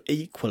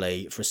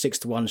 Equally, for a 6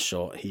 to 1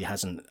 shot, he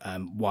hasn't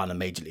won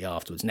immediately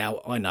afterwards.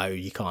 Now, I know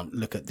you can't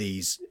look at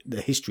the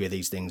history of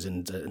these things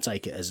and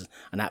take it as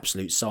an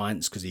absolute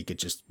science, because he could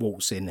just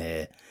waltz in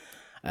here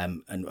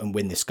and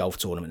win this golf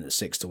tournament at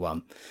 6 to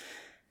 1.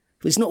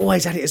 But he's not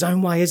always had it his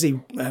own way, is he,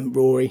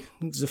 Rory?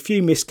 There's a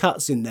few missed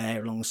cuts in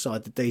there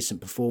alongside the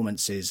decent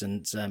performances,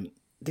 and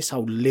this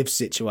whole live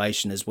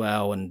situation as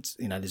well, and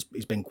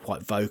he's been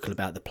quite vocal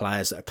about the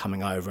players that are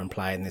coming over and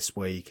playing this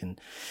week, and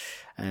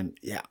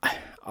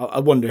I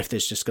wonder if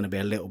there's just going to be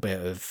a little bit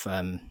of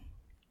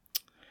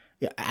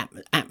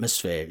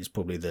atmosphere is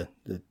probably the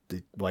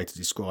way to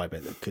describe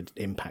it that could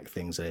impact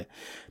things here.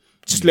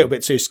 Just a little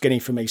bit too skinny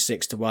for me,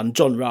 6-1.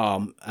 John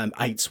Rahm,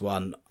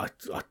 8-1. I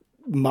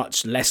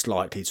much less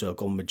likely to have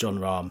gone with John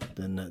Rahm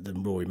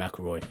than Rory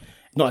McIlroy.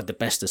 Not had the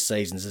best of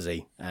seasons, has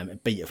he?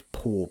 Beat a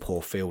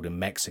poor field in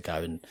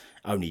Mexico, and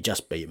only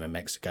just beat him in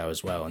Mexico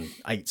as well. And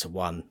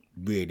 8-1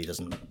 really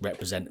doesn't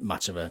represent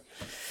much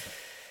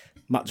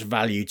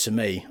value to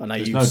me. I know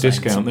there's no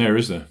discount there,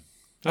 is there?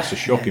 That's a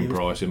shocking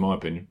price, in my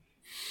opinion.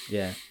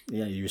 Yeah,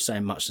 you were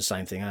saying much the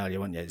same thing earlier,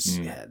 weren't you?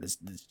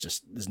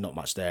 There's not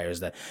much there, is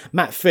there?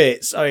 Matt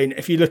Fitz, I mean,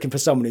 if you're looking for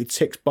someone who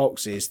ticks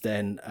boxes,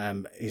 then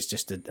he's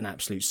just an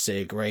absolute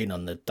sea green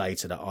on the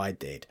data that I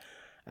did.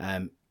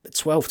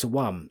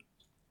 12-1,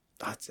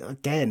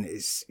 again,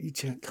 you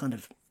kind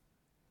of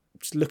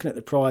just looking at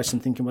the price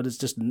and thinking, well,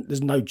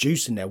 there's no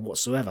juice in there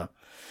whatsoever,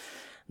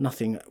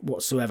 nothing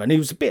whatsoever. And he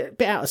was a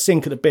bit out of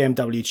sync at the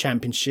BMW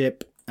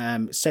Championship.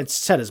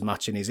 Said as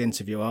much in his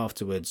interview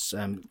afterwards.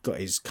 Got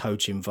his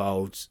coach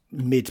involved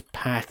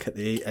mid-pack at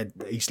the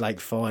East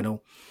Lake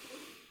final.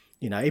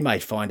 He may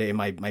find it, he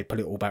may put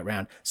it all back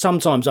round.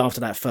 Sometimes after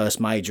that first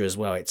major as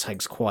well, it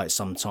takes quite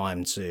some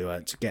time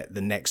to get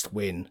the next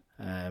win.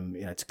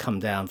 To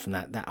come down from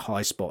that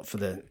high spot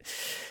to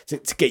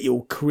get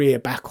your career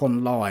back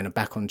online and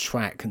back on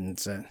track, and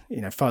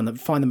find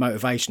the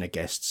motivation, I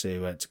guess,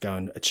 to go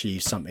and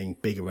achieve something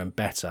bigger and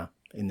better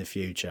in the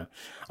future.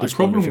 The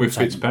problem with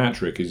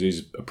Fitzpatrick is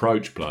his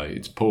approach play.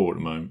 It's poor at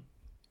the moment.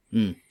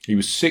 He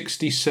was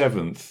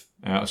 67th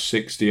out of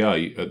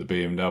 68 at the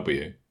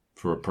BMW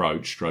for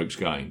approach strokes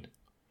gained.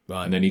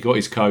 Right. And then he got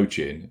his coach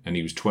in, and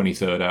he was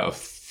 23rd out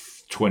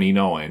of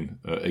 29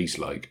 at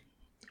Eastlake.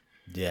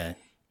 Yeah.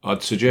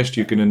 I'd suggest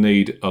you're going to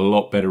need a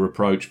lot better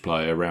approach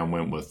play around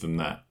Wentworth than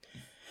that.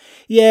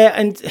 Yeah,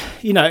 and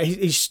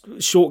his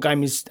short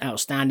game is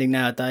outstanding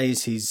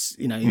nowadays. He's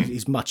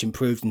he's much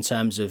improved in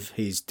terms of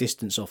his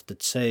distance off the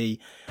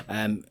tee.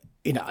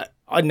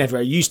 I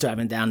never used to have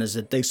him down as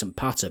a decent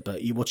putter,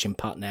 but you watch him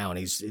putt now, and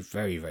he's a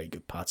very, very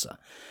good putter.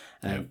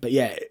 But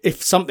yeah,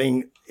 if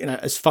something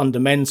as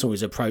fundamental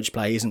as approach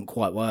play isn't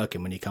quite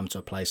working when you come to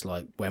a place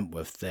like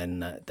Wentworth,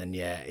 then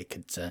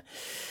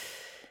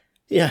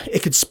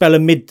it could spell a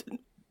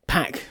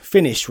mid-pack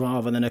finish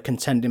rather than a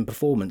contending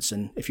performance.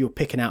 And if you're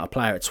picking out a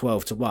player at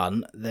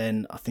 12-1,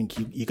 then I think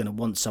you're going to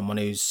want someone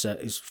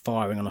who's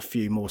firing on a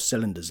few more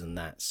cylinders than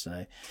that.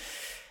 So,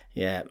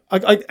 yeah.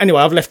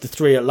 Anyway, I've left the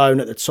three alone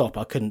at the top.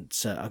 I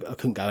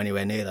couldn't go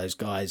anywhere near those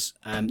guys.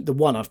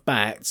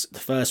 The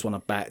first one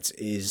I've backed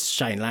is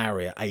Shane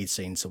Lowry at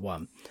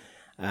 18-1.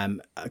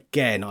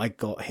 Again, I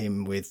got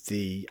him with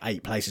the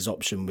 8 places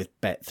option with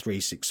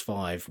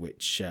Bet365,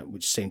 which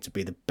seemed to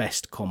be the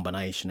best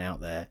combination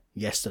out there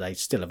yesterday.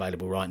 Still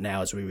available right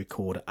now as we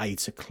record at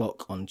 8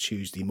 o'clock on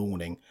Tuesday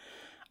morning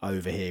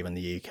over here in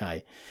the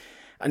UK.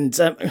 And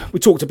we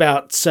talked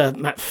about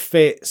Matt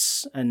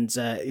Fitz and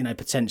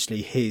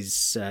potentially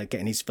his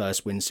getting his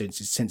first win since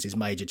his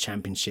major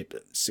championship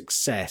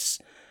success.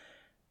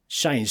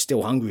 Shane's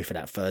still hungry for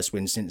that first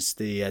win since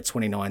the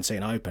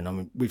 2019 Open. I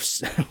mean,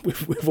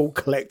 we've all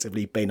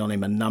collectively been on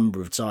him a number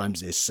of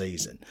times this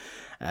season.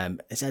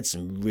 He's had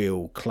some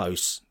real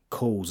close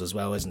calls as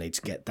well, hasn't he,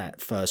 to get that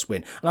first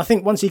win? And I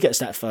think once he gets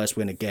that first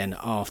win again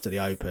after the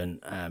Open,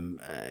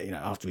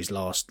 after his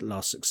last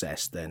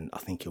success, then I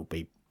think he'll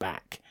be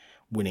back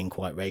winning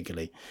quite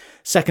regularly.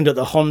 Second at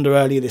the Honda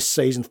earlier this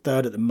season,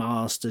 third at the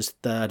Masters,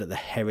 third at the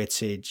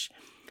Heritage,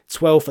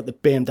 12th at the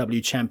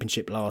BMW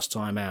Championship last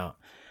time out.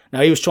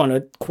 Now, he was trying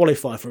to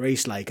qualify for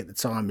Eastlake at the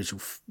time, as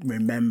you'll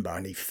remember,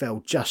 and he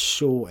fell just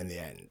short in the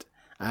end.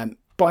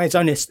 By his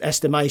own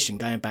estimation,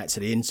 going back to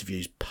the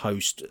interviews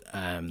post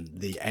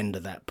the end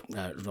of that,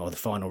 or the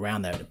final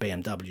round there at the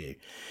BMW,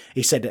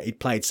 he said that he'd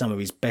played some of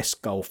his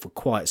best golf for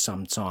quite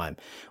some time,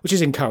 which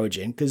is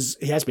encouraging because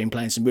he has been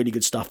playing some really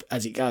good stuff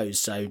as it goes.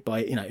 So,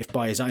 if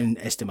by his own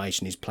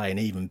estimation he's playing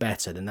even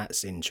better, then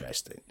that's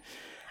interesting.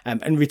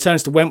 And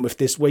returns to Wentworth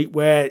this week,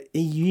 where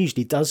he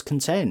usually does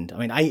contend. I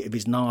mean, 8 of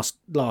his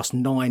last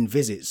 9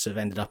 visits have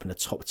ended up in a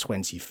top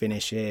 20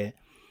 finish here.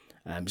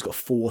 He's got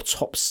 4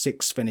 top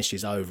 6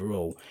 finishes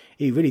overall.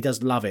 He really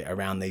does love it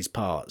around these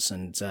parts.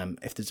 And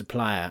if there's a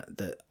player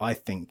that I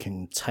think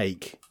can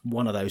take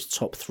one of those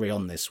top 3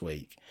 on this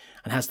week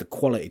and has the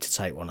quality to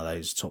take one of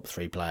those top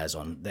 3 players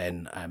on,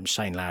 then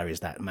Shane Lowry is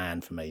that man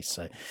for me.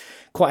 So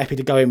quite happy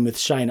to go in with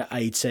Shane at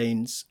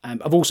 18s.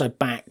 I've also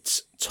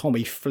backed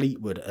Tommy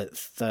Fleetwood at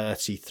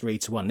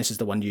 33-1. This is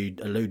the one you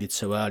alluded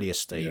to earlier,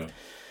 Steve. Yeah.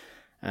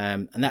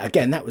 And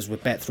that was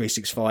with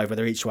Bet365 with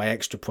their each way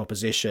extra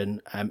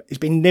proposition. It's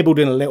been nibbled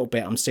in a little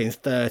bit. I'm seeing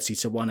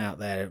 30-1 out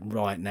there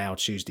right now,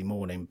 Tuesday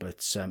morning,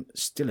 but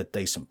still a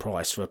decent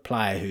price for a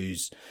player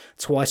who's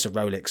twice a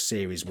Rolex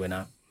Series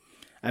winner.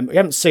 We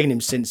haven't seen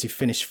him since he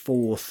finished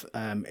fourth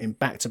in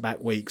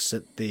back-to-back weeks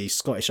at the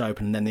Scottish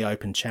Open and then the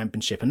Open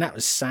Championship. And that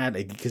was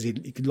sadly because he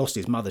lost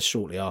his mother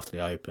shortly after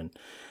the Open.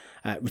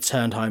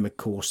 Returned home, of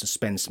course, to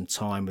spend some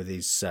time with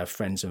his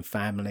friends and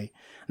family.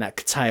 And that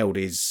curtailed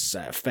his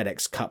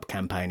FedEx Cup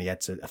campaign. He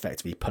had to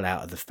effectively pull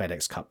out of the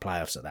FedEx Cup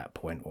playoffs at that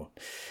point, or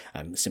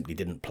simply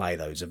didn't play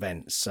those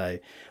events. So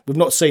we've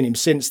not seen him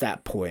since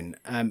that point.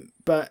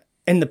 But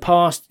in the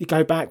past, you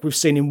go back, we've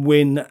seen him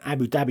win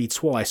Abu Dhabi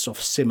twice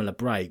off similar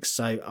breaks.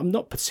 So I'm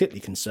not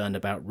particularly concerned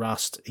about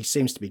Rust. He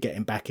seems to be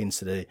getting back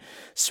into the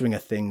swing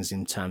of things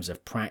in terms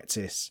of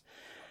practice.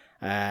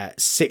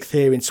 Sixth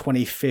here in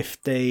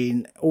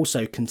 2015,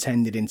 also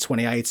contended in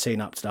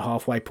 2018 up to the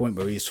halfway point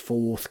where he was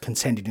fourth,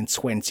 contended in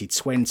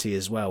 2020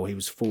 as well. He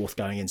was fourth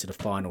going into the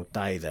final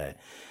day there.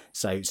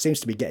 So it seems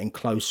to be getting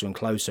closer and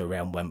closer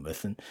around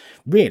Wentworth. And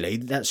really,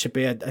 that should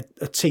be a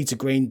tee to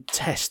green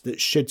test that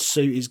should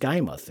suit his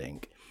game, I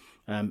think.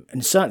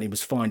 And certainly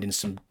was finding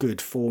some good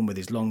form with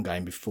his long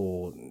game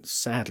before,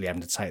 sadly,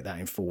 having to take that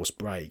enforced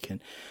break.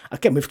 And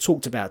again, we've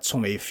talked about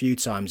Tommy a few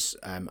times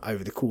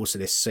over the course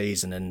of this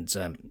season and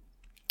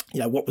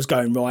what was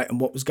going right and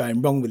what was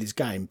going wrong with his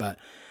game. But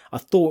I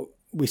thought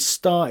we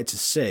started to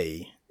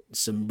see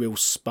some real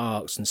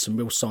sparks and some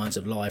real signs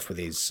of life with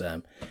his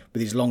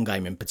long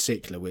game in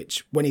particular,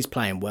 which when he's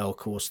playing well, of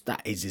course, that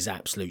is his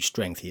absolute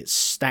strength. He hits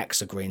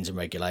stacks of greens in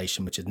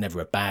regulation, which is never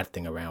a bad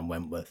thing around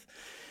Wentworth.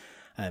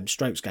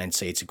 Strokes gained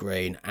tee to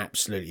green,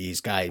 absolutely his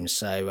game.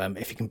 So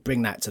if he can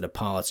bring that to the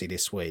party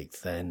this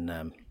week,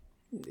 then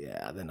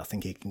I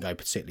think he can go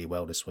particularly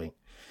well this week.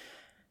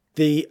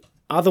 The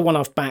other one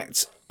I've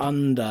backed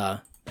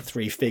under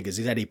three figures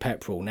is Eddie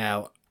Pepperell.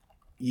 Now,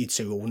 you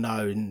two all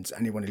know, and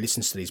anyone who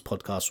listens to these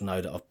podcasts will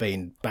know that I've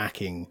been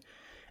backing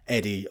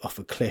Eddie off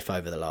a cliff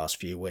over the last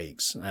few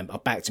weeks. I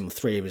backed him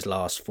 3 of his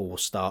last 4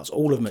 starts,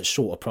 all of them at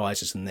shorter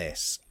prices than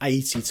this.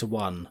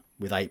 80-1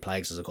 with 8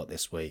 plays as I got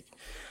this week.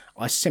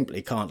 I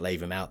simply can't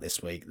leave him out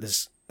this week.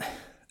 There's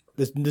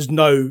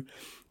no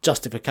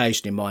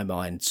justification in my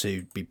mind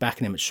to be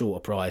backing him at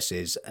shorter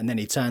prices, and then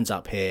he turns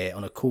up here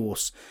on a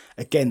course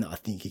again that I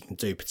think he can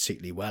do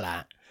particularly well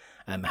at.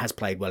 Has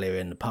played well here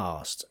in the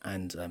past,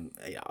 and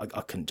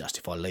I couldn't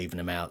justify leaving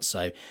him out.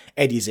 So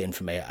Eddie's in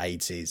for me at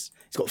 80s. He's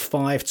got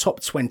 5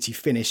 top 20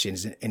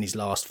 finishes in his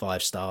last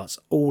 5 starts.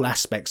 All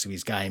aspects of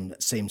his game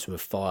that seem to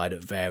have fired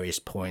at various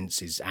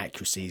points. His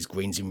accuracy, his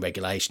greens in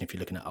regulation, if you're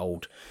looking at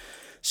old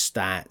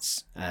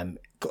stats.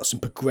 Got some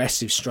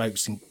progressive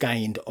strokes and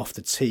gained off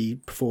the tee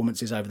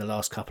performances over the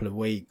last couple of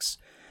weeks.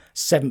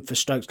 7th for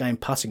strokes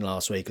gained putting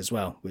last week as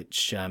well,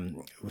 which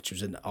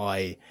was an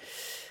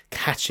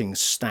eye-catching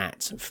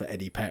stat for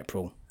Eddie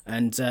Pepperell.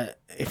 And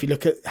if you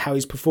look at how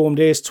he's performed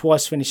here, he's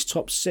twice finished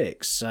top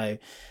 6. So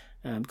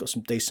got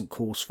some decent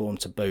course form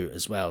to boot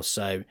as well.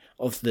 So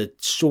of the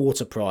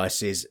shorter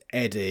prices,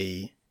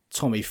 Eddie,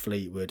 Tommy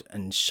Fleetwood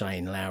and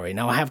Shane Lowry.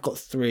 Now I have got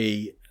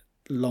 3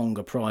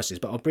 longer prices,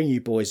 but I'll bring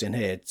you boys in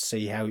here to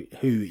see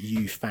who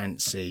you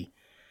fancy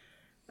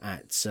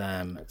at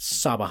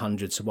sub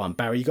 100-1.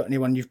 Barry, you got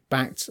anyone you've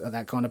backed at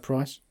that kind of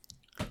price?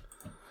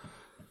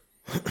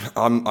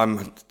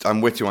 I'm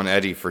with you on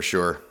Eddie for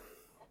sure.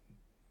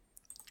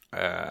 He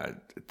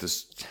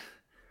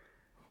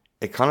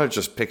kind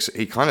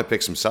of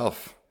picks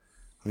himself.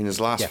 I mean, his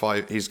last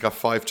 5, he's got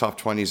 5 top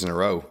 20s in a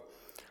row.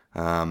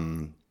 A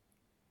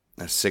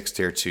 6th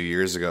here 2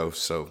 years ago,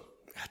 so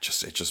it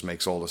just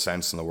makes all the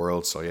sense in the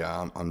world. So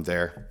yeah, I'm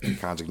there. You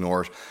can't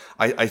ignore it.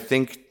 I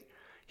think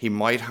he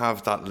might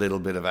have that little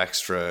bit of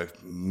extra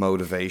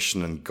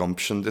motivation and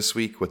gumption this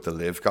week with the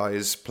live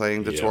guys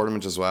playing the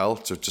tournament as well,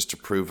 to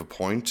prove a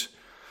point.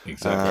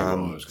 Exactly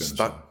what I was going to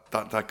say.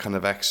 That kind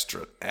of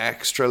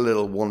extra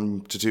little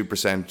 1 to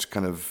 2%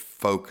 kind of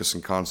focus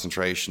and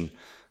concentration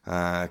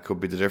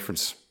could be the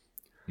difference.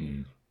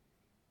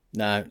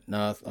 No,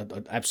 I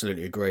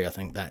absolutely agree. I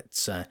think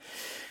that's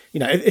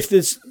if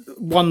there's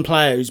one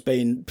player who's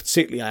been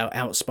particularly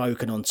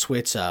outspoken on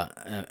Twitter,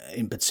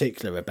 in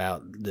particular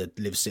about the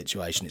live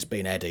situation, it's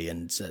been Eddie,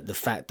 and the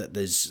fact that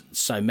there's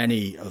so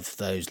many of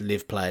those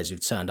live players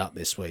who've turned up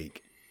this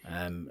week.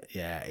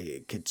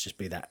 It could just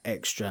be that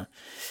extra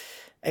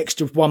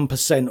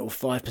 1% or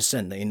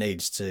 5% that he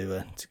needs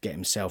to get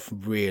himself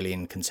really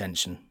in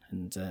contention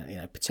and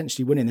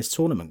potentially winning this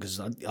tournament, because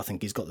I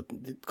think he's got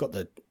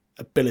the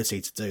ability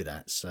to do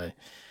that. So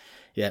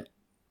yeah,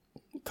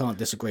 can't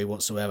disagree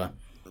whatsoever.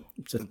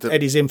 So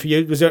Eddie's in for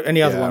you. Was there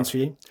any other ones for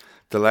you?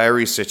 The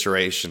Lowry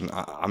situation,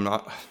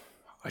 I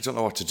don't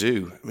know what to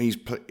do. I mean,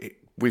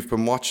 we've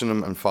been watching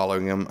him and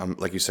following him.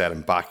 Like you said,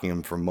 I'm backing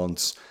him for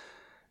months.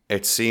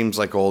 It seems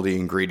like all the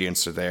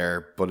ingredients are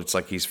there, but it's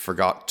like he's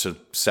forgot to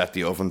set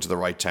the oven to the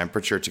right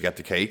temperature to get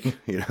the cake,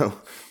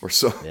 or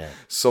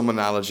some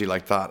analogy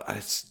like that.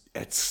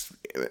 It's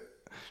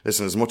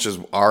listen, as much as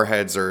our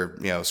heads are,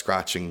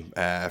 scratching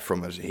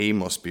from it, he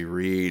must be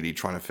really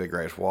trying to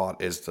figure out what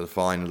is the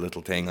final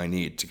little thing I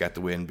need to get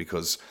the win,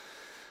 because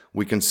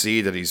we can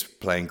see that he's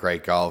playing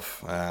great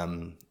golf.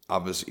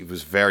 Obviously, he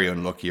was very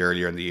unlucky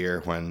earlier in the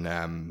year when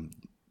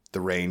the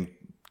rain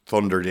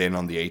thundered in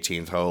on the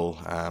 18th hole,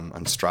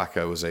 and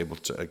Straka was able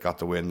to got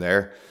the win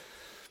there.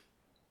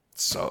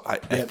 So I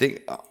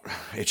think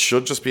it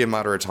should just be a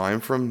matter of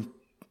time for him.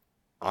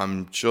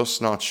 I'm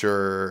just not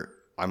sure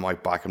I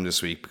might back him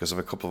this week because of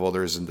a couple of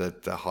others in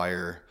the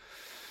higher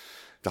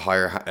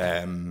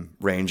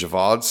range of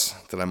odds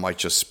that I might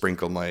just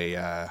sprinkle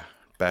my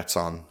bets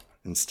on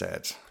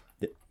instead.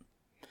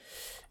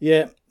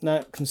 Yeah,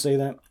 no, can see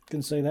that.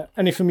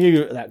 Any from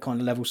you at that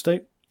kind of level,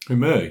 Steve? Who,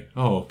 me?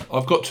 Oh,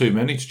 I've got too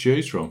many to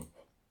choose from.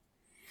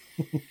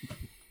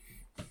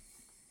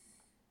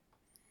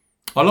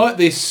 I like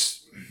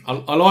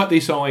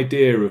this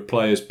idea of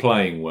players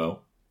playing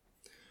well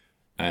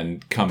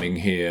and coming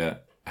here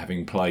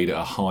having played at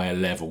a higher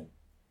level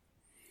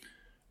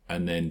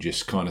and then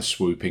just kind of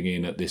swooping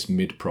in at this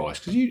mid-price.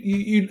 Because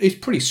it's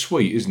pretty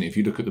sweet, isn't it, if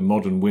you look at the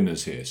modern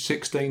winners here.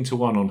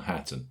 16-1 on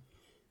Hatton.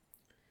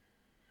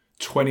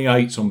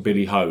 28s on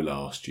Billy Ho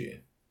last year.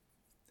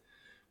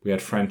 We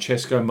had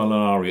Francesco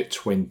Molinari at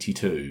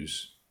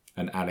 22s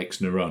and Alex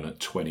Naron at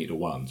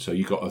 20-1. So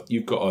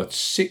you've got a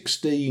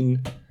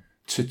 16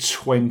 to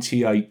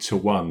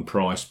 28-1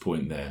 price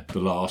point there. The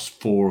last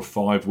 4 or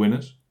 5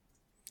 winners.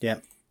 Yeah.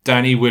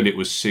 Danny Willett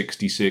was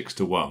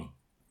 66-1.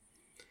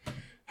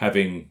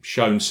 Having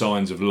shown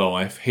signs of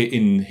life,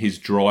 hitting his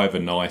driver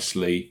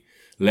nicely,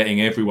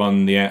 letting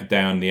everyone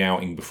down the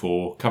outing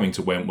before, coming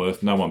to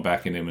Wentworth, no one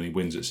backing him, and he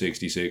wins at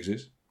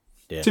 66s.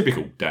 Yeah.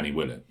 Typical Danny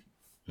Willett.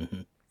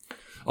 Mm-hmm.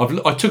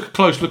 I took a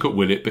close look at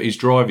Willett, but his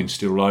driving's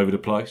still all over the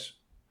place,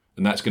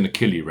 and that's going to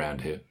kill you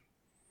around here.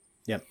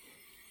 Yep.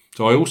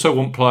 So I also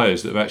want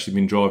players that have actually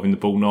been driving the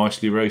ball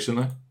nicely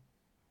recently.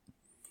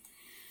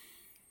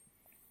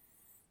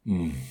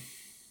 I'm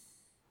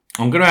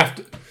going to have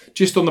to,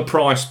 just on the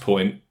price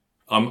point,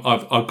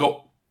 I've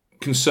got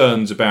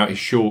concerns about his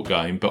short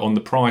game, but on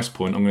the price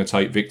point, I'm going to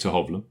take Victor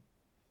Hovland.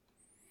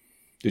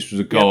 This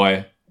was a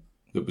guy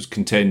that was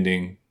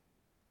contending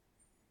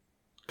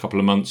a couple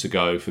of months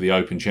ago for the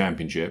Open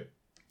Championship,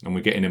 and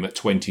we're getting him at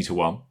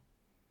 20-1.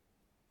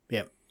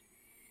 Yep.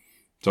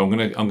 So I'm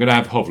going to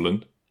have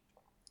Hovland.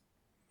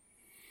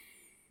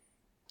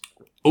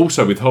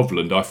 Also with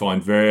Hovland, I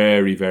find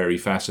very, very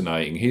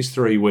fascinating his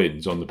 3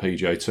 wins on the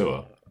PGA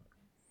Tour,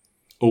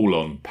 all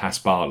on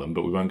Paspalum,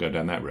 but we won't go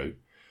down that route.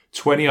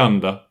 20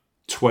 under,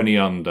 20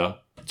 under,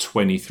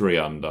 23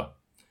 under.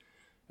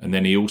 And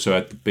then he also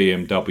had the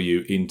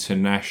BMW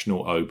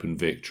International Open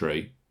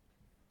victory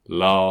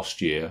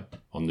last year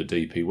on the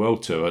DP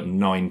World Tour at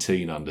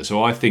 19 under.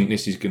 So I think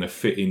this is going to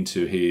fit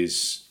into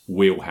his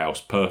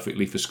wheelhouse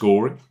perfectly for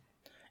scoring.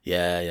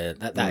 Yeah.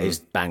 That is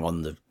bang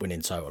on the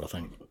winning total, I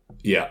think.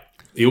 Yeah.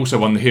 He also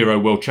won the Hero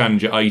World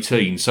Challenge at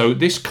 18. So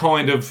this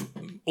kind of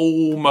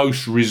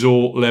almost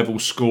resort level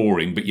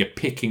scoring, but you're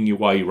picking your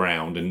way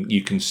round and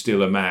you can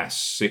still amass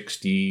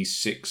 66s,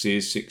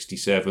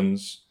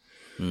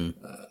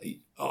 67s.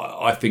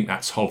 I think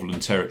that's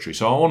Hovland territory.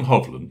 So I'm on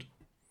Hovland.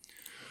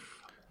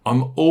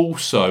 I'm going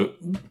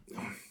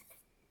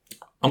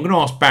to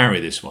ask Barry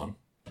this one.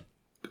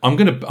 I've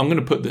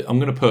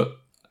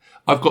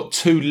got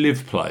 2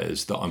 live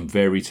players that I'm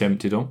very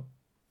tempted on.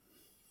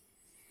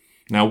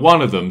 Now,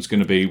 one of them's going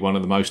to be one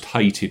of the most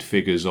hated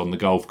figures on the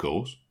golf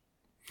course.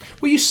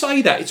 Well, you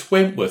say that, it's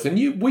Wentworth,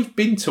 and we've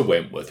been to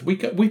Wentworth.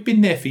 We've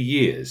been there for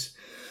years.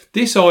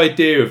 This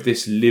idea of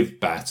this live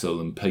battle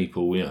and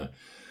people,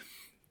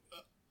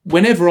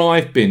 whenever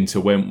I've been to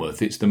Wentworth,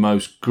 it's the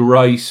most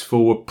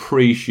graceful,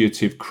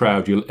 appreciative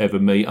crowd you'll ever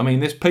meet. I mean,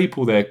 there's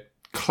people there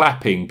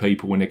clapping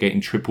people when they're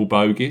getting triple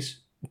bogeys.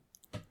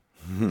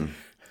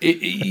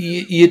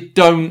 You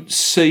don't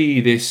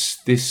see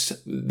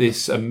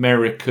this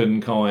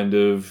American kind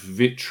of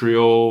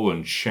vitriol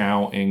and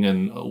shouting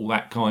and all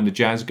that kind of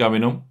jazz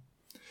going on.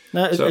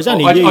 No, so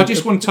I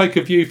just want to take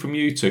a view from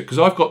you two, because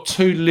I've got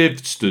 2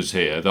 livesters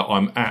here that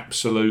I'm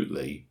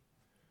absolutely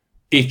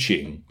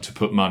itching to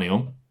put money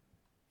on.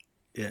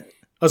 Yeah,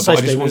 I just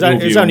want your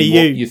view on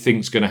what you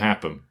think's going to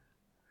happen.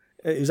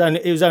 It was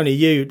only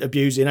you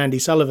abusing Andy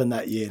Sullivan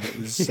that year that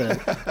was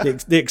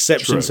the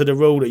exception to the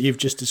rule that you've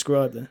just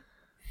described there.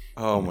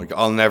 Oh my God,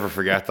 I'll never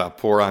forget that.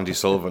 Poor Andy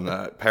Sullivan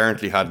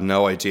apparently had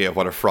no idea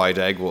what a fried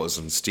egg was,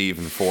 and Steve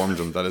informed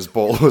him that his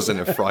ball was in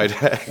a fried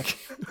egg.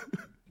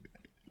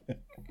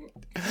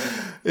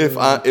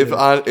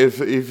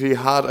 If he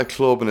had a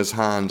club in his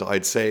hand,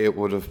 I'd say it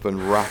would have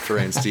been wrapped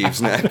around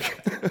Steve's neck.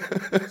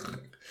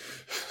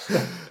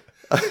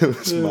 It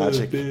was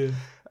magic.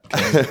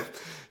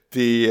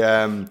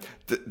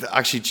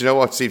 Actually, do you know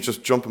what, Steve?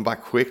 Just jumping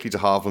back quickly to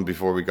Hovland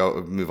before we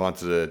move on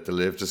to the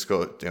live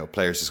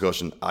players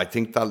discussion. I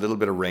think that little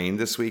bit of rain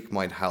this week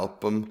might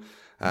help him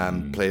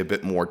play a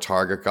bit more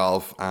target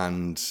golf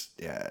and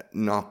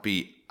not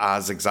be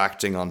as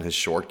exacting on his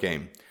short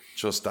game.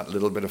 Just that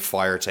little bit of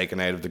fire taken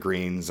out of the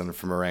greens and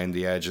from around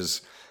the edges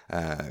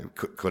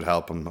could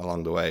help him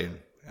along the way.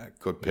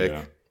 Good pick.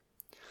 Yeah.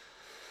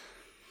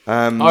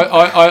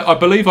 I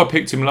believe I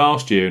picked him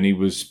last year, and he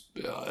was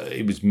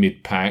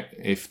mid-pack,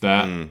 if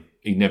that.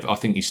 I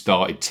think he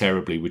started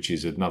terribly, which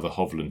is another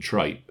Hovland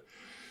trait.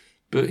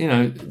 But, you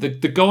know, the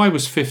guy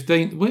was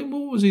 15th. What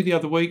was he the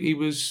other week? He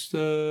was,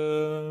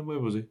 where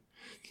was he?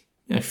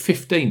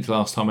 15th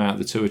last time out of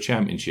the Tour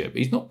Championship.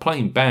 He's not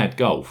playing bad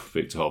golf,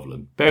 Victor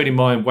Hovland. Bearing in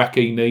mind,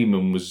 Joaquin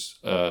Niemann was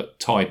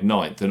tied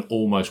 9th and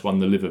almost won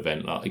the Live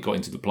event. He got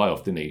into the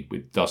playoff, didn't he,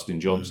 with Dustin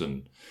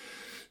Johnson?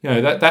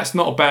 That's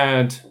not a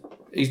bad...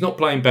 He's not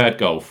playing bad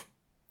golf,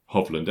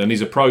 Hovland. And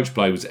his approach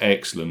play was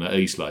excellent at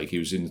Eastlake. He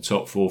was in the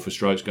top 4 for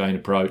strokes gain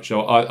approach.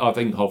 So I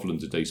think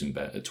Hovland's a decent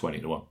bet at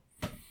 20-1.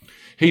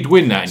 He'd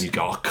win that and you'd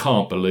go, I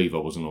can't believe I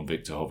wasn't on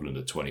Victor Hovland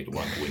at 20-1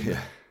 to win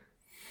that.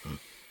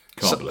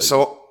 Can't believe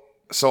it.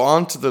 So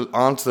on to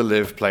the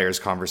Live players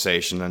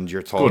conversation and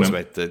your thoughts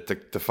about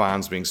the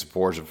fans being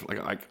supportive.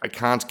 Like I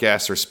can't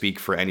guess or speak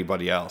for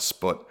anybody else,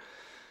 but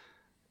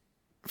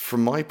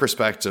from my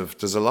perspective,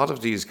 there's a lot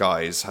of these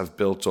guys have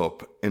built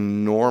up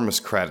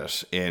enormous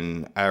credit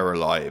in our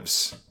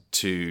lives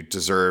to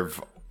deserve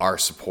our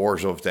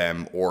support of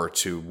them or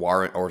to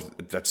warrant, or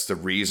that's the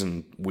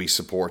reason we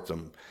support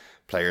them.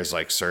 Players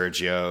like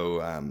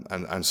Sergio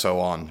and so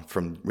on,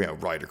 from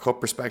Ryder Cup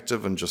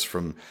perspective and just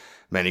from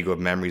many good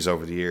memories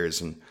over the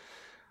years. And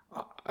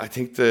I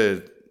think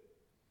as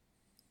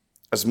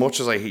much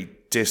as I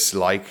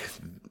dislike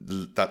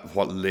that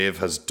what Live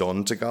has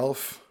done to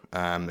golf,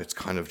 it's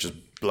kind of just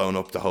blown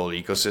up the whole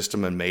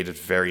ecosystem and made it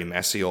very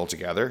messy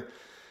altogether.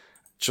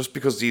 Just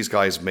because these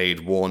guys made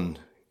one,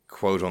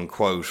 quote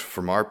unquote,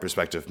 from our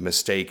perspective,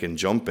 mistake in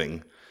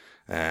jumping,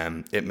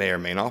 it may or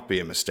may not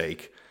be a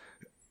mistake.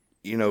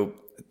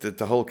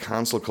 The whole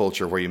cancel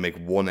culture where you make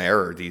one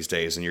error these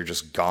days and you're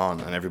just gone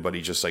and everybody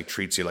just like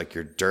treats you like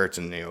you're dirt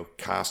and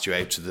cast you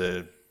out to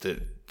the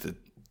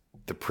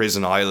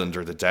prison island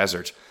or the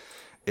desert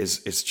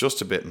it's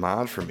just a bit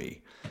mad for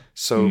me.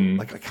 So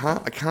like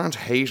I can't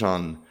hate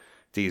on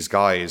these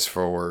guys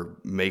for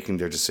making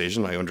their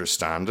decision. I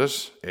understand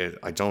it.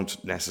 I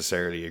don't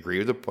necessarily agree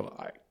with it, but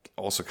I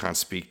also can't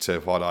speak to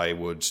what I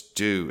would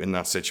do in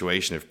that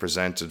situation if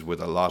presented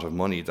with a lot of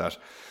money that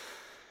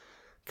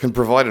can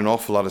provide an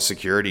awful lot of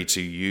security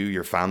to you,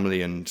 your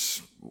family, and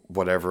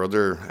whatever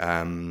other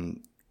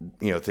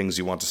things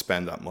you want to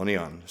spend that money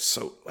on.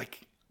 So,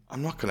 like,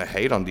 I'm not going to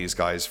hate on these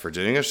guys for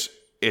doing it.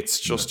 It's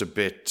just a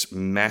bit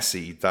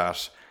messy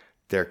that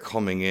they're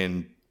coming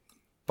in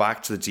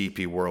back to the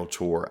DP World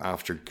Tour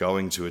after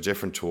going to a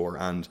different tour,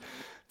 and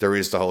there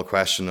is the whole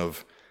question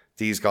of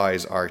these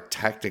guys are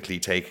technically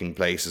taking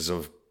places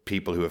of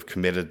people who have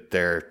committed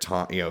their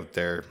time,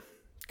 their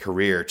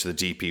career to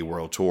the DP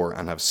World Tour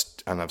and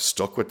have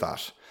stuck with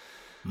that.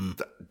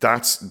 I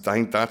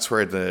think that's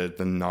where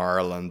the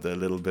gnarl and the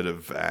little bit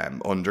of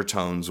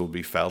undertones will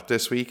be felt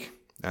this week.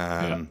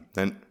 And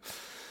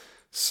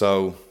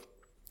so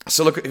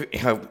look,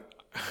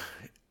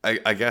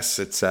 I guess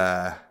it's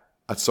at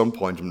some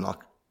point I'm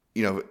not,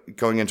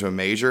 going into a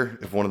major,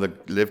 if one of the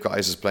Live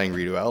guys is playing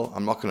really well,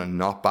 I'm not going to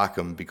not back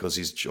him because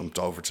he's jumped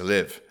over to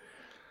Live.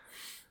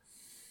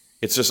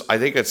 It's just, I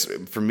think it's,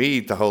 for me,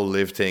 the whole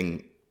Live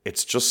thing,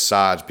 it's just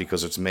sad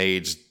because it's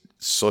made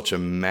such a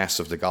mess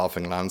of the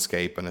golfing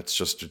landscape and it's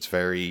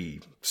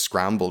very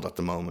scrambled at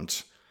the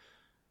moment.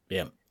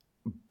 Yeah.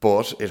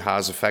 But it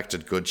has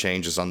affected good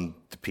changes on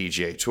the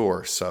PGA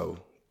Tour, so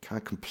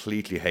can't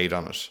completely hate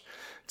on it.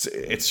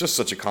 It's just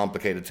such a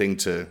complicated thing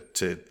to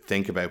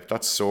think about. But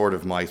that's sort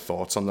of my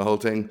thoughts on the whole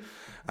thing.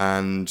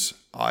 And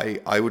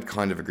I would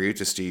kind of agree with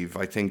you, Steve.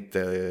 I think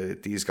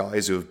these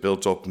guys who have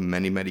built up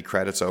many, many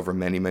credits over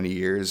many, many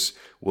years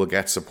will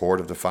get support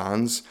of the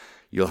fans.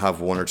 You'll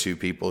have one or two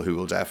people who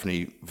will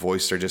definitely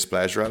voice their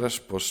displeasure at it,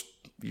 but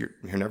you're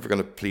never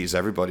going to please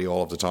everybody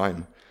all of the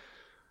time.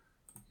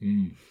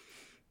 To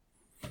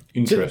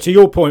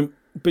your point,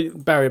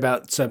 Barry,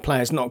 about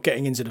players not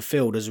getting into the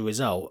field as a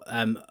result,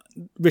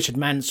 Richard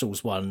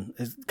Mansell's one,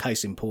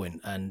 case in point,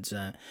 and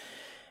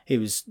he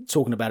was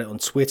talking about it on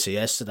Twitter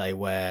yesterday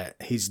where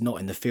he's not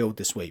in the field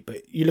this week.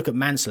 But you look at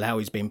Mansell, how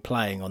he's been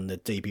playing on the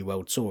DP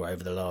World Tour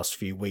over the last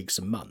few weeks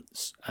and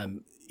months.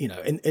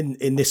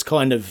 In this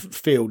kind of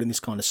field, in this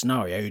kind of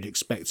scenario, you'd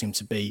expect him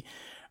to be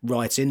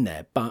right in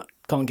there, but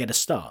can't get a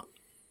start.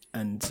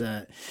 And,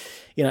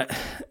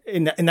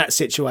 in that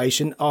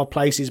situation, our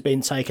place is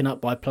being taken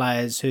up by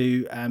players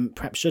who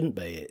perhaps shouldn't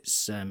be.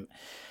 It's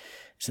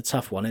a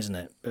tough one, isn't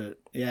it? But,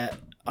 yeah,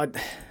 I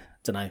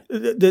don't know.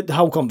 The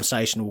whole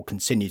conversation will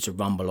continue to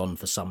rumble on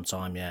for some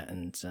time yet,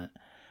 and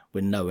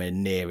we're nowhere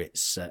near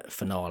its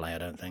finale, I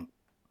don't think.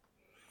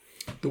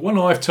 The one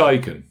I've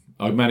taken,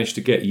 I managed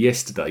to get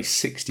yesterday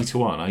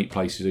 60-1, 8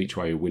 places each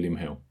way with William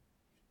Hill.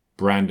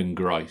 Brandon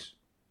Grace.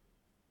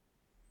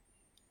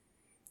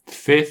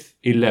 5th,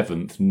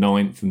 11th,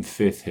 9th and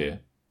 5th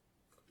here,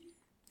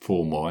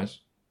 form-wise.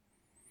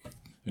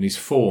 And his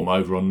form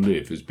over on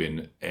Live has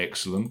been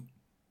excellent.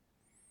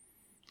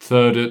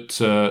 Third at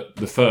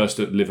the first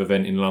at Live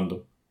event in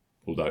London,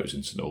 although it was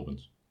in St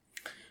Albans.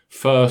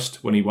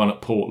 First when he won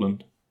at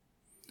Portland.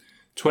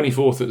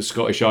 24th at the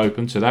Scottish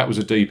Open, so that was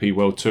a DP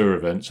World Tour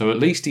event. So at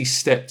least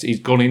he's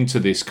gone into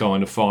this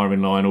kind of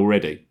firing line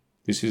already.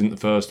 This isn't the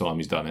first time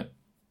he's done it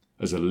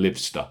as a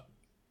Livester.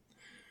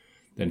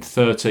 Then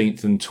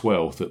 13th and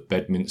 12th at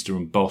Bedminster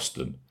and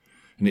Boston.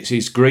 And it's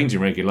his greens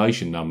in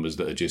regulation numbers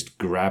that are just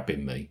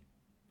grabbing me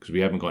because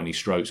we haven't got any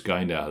strokes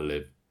gained out of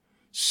Liv.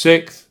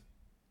 6th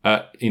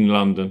in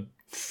London,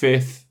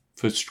 5th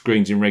for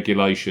greens in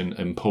regulation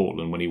in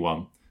Portland when he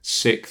won,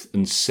 6th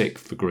and 6th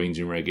for greens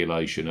in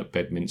regulation at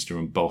Bedminster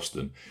and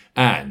Boston.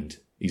 And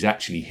he's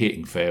actually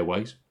hitting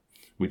fairways,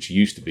 which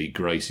used to be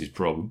Grace's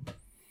problem.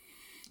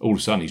 All of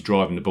a sudden, he's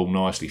driving the ball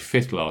nicely.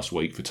 5th last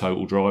week for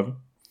total driving.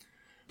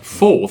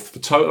 4th for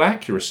total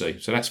accuracy.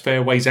 So that's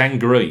fairways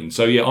and green.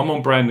 So yeah, I'm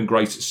on Brandon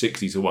Grace at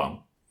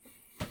 60-1.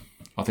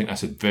 I think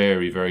that's a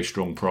very, very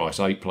strong price.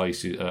 8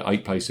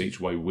 places each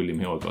way. William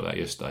Hill, I got that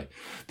yesterday.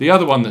 The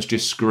other one that's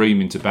just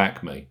screaming to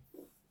back me,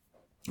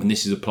 and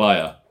this is a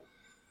player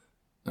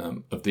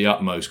of the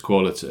utmost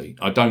quality.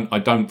 I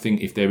don't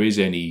think if there's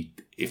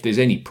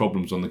any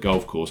problems on the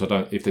golf course,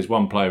 if there's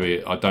one player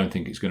here, I don't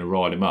think it's going to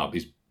ride him up.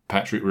 Is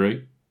Patrick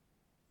Reed.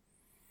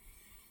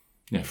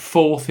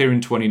 4th here in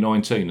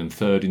 2019 and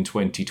 3rd in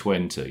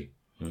 2020.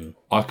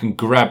 I can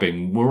grab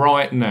him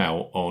right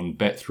now on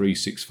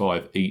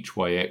Bet365 each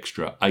way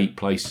extra, 8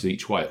 places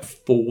each way at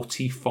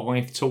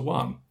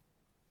 45-1.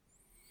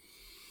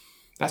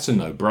 That's a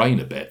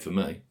no-brainer bet for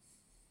me.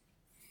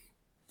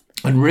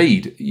 And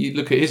Reed, you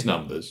look at his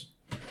numbers,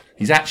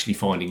 he's actually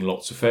finding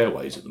lots of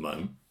fairways at the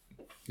moment.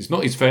 It's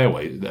not his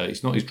fairway,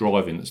 it's not his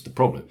driving that's the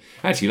problem.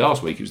 Actually,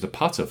 last week it was the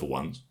putter for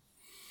once.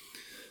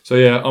 So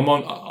yeah,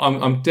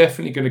 I'm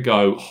definitely going to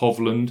go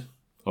Hovland.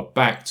 I've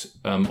backed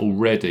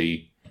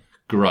already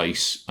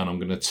Grace, and I'm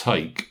going to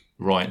take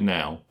right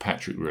now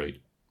Patrick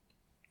Reed.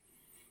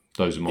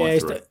 Those are my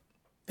 3.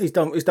 He's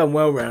done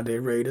well round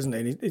here, Reed, hasn't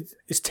he?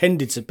 It's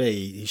tended to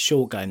be his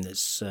short game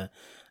that's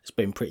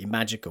been pretty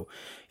magical.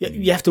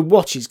 You have to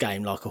watch his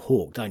game like a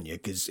hawk, don't you?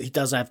 Because he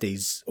does have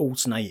these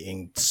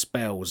alternating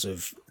spells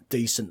of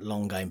decent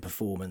long game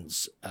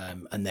performance,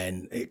 and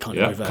then it kind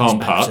of reverts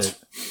back to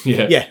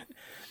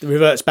It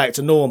reverts back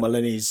to normal,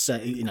 and he's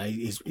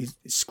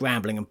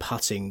scrambling and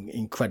putting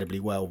incredibly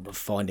well, but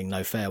finding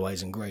no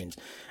fairways and greens.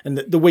 And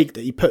the week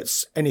that he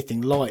puts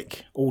anything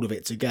like all of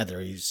it together,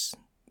 he's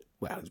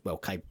well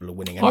capable of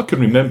winning. I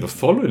can remember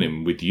following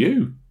him with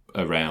you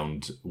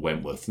around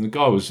Wentworth, and the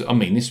guy was,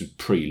 this was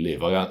pre-Liv,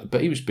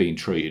 but he was being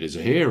treated as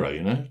a hero,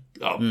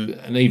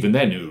 And even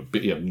then,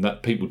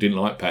 people didn't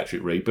like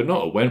Patrick Reed, but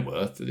not at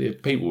Wentworth.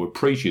 People were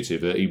appreciative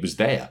that he was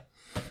there,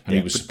 and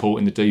he was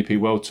supporting the DP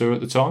World Tour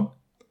at the time.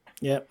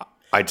 Yeah,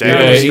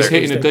 he's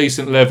hitting a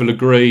decent level of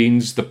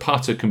greens. The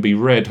putter can be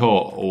red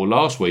hot. Or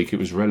last week it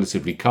was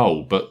relatively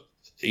cold, but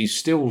he's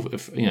still,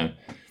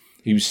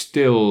 he was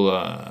still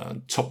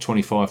top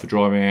 25 for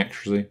driving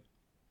accuracy.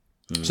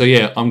 So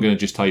yeah, I'm going to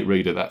just take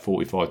Reed at that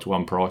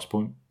 45-1 price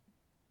point.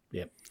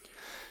 Yeah.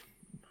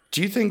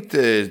 Do you think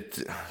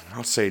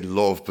not say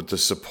love, but the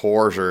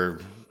support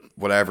or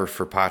whatever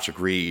for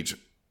Patrick Reed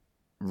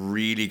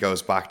really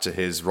goes back to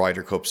his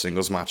Ryder Cup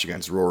singles match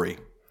against Rory?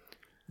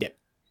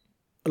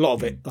 A lot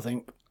of it, I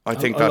think. I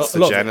think that's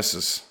the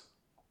genesis.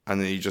 And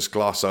then you just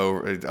gloss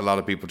over. A lot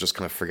of people just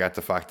kind of forget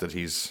the fact that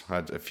he's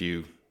had a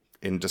few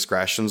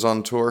indiscretions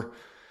on tour.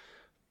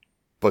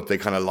 But they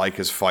kind of like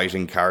his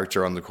fighting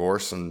character on the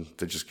course, and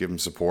they just give him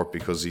support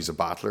because he's a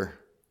battler.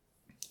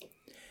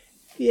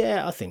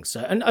 Yeah, I think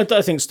so. And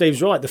I think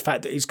Steve's right. The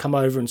fact that he's come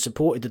over and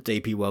supported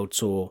the DP World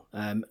Tour,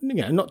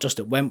 not just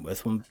at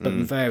Wentworth, but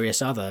in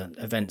various other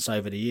events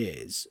over the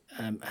years,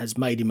 has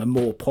made him a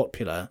more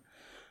popular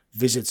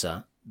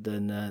visitor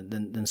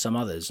than some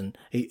others, and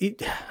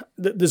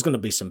there's going to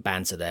be some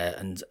banter there,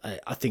 and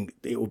I think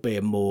it will be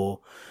a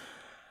more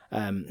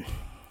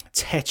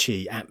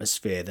tetchy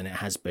atmosphere than it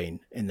has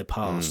been in the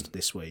past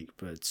this week.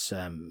 But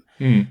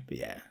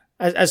yeah,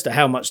 as to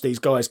how much these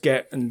guys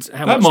get and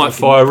how that much might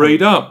fire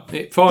Reed up.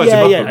 It fires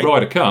him up at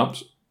Ryder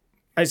Cups.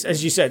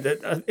 As you said,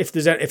 that if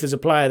there's a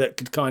player that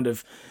could kind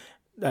of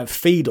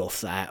feed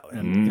off that,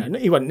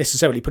 he won't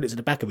necessarily put it to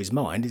the back of his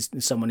mind.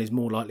 Someone is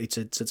more likely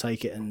to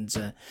take it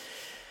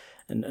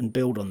and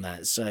build on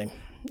that. So,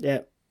 yeah,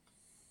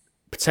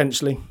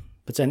 potentially.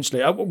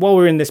 While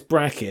we're in this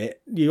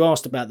bracket, you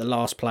asked about the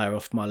last player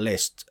off my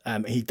list.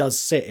 He does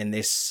sit in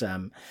this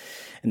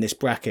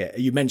bracket.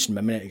 You mentioned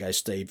him a minute ago,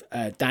 Steve,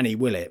 Danny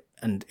Willett.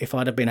 And if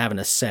I'd have been having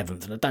a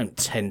 7th, and I don't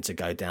tend to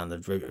go down the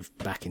route of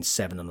backing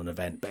 7 on an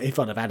event, but if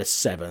I'd have had a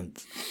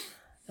 7th,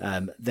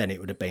 then it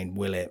would have been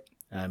Willett.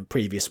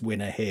 Previous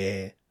winner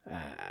here.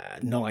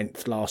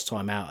 9th last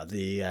time out at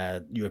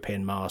the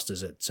European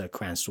Masters at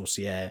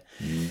Crans-Sorcières.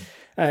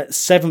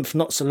 7th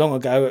not so long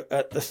ago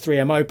at the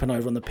 3M Open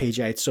over on the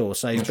PGA Tour.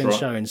 So he's been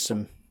showing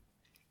some.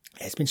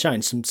 It's been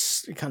showing some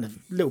kind of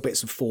little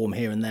bits of form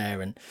here and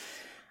there, and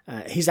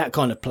he's that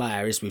kind of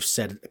player, as we've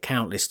said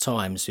countless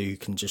times, who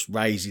can just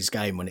raise his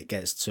game when it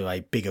gets to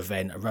a big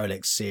event, a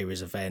Rolex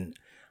Series event,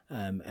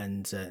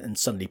 and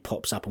suddenly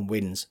pops up and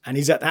wins. And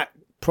he's at that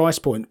price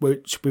point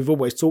which we've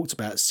always talked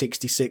about,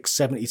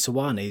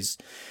 66-70-1. Is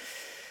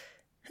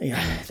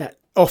that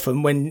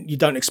often when you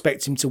don't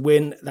expect him to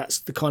win, that's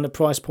the kind of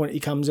price point he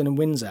comes in and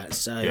wins at.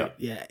 So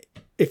yeah,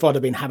 if I'd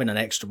have been having an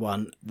extra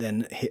one,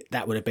 then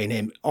that would have been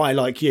him. I,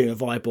 like you, have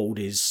eyeballed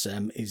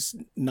his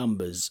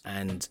numbers,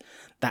 and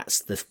that's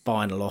the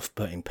final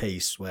off-putting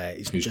piece where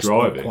he's just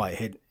driving. not quite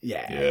hit.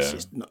 Yeah,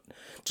 it's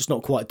just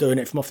not quite doing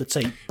it from off the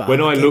tee. But when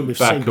I again, look we've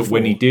back seen at before-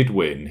 when he did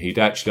win, he'd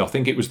actually, I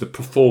think it was the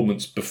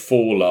performance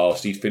before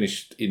last, he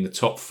finished in the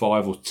top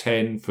 5 or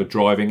 10 for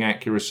driving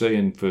accuracy,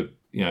 and for,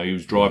 you know, he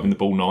was driving the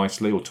ball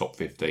nicely, or top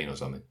 15 or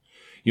something.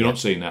 You're not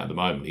seeing that at the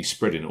moment. He's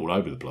spreading it all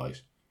over the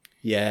place.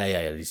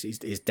 Yeah.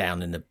 He's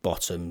down in the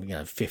bottom,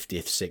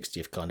 50th,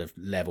 60th kind of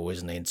level,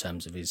 isn't he, in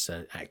terms of his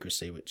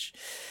accuracy? Which,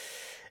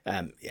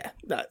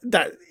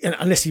 that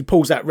unless he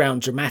pulls that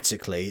round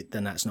dramatically,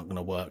 then that's not going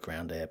to work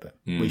around here. But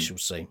we shall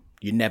see.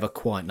 You never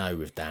quite know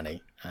with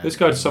Danny. Let's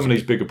go to some of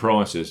these bigger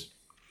prices.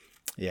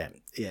 Yeah.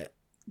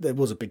 There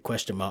was a big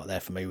question mark there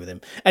for me with him.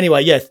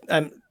 Anyway,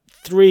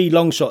 3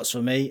 long shots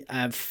for me.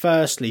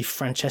 Firstly,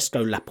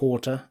 Francesco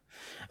Laporta,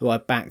 who I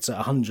backed at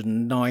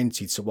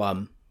 190 to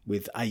 1.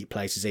 With 8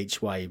 places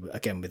each way,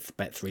 again with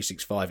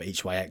Bet365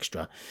 each way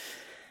extra.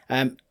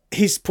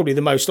 He's probably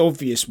the most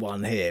obvious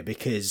one here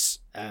because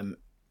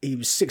he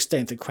was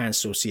 16th at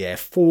Cran-sur-Sierre,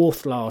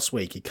 4th last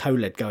week. He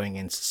co-led going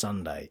into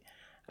Sunday.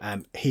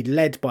 He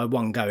led by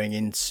 1 going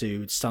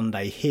into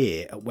Sunday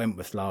here at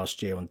Wentworth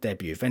last year on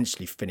debut,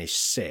 eventually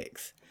finished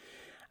 6th.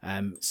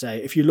 So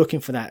if you're looking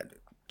for that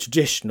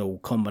traditional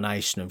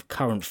combination of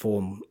current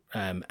form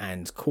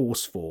and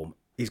course form,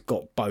 he's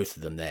got both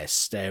of them there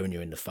staring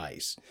you in the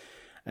face.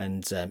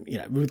 And,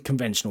 with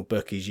conventional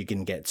bookies, you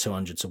can get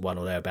 200 to 1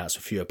 or thereabouts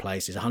for fewer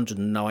places,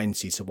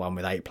 190 to 1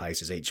 with 8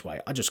 places each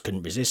way. I just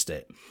couldn't resist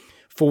it.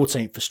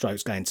 14th for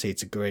strokes going tee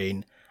to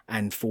green,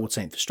 and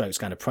 14th for strokes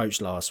going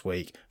approach last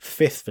week.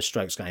 5th for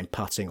strokes going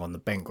putting on the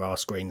bent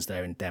grass greens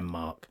there in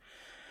Denmark.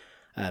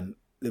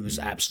 There was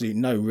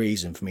absolutely no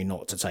reason for me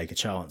not to take a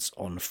chance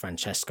on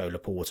Francesco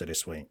Laporta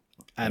this week.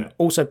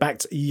 Also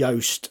backed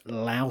Joost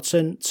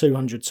Luiten,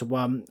 200 to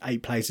 1,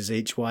 8 places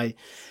each way.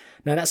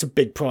 Now, that's a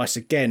big price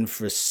again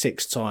for a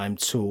 6-time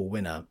Tour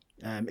winner.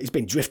 He's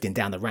been drifting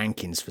down the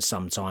rankings for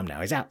some time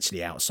now. He's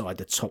actually outside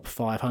the top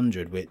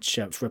 500, which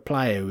for a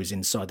player who was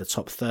inside the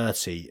top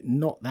 30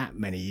 not that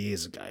many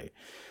years ago,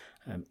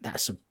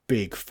 that's a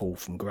big fall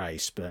from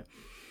grace. But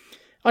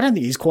I don't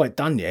think he's quite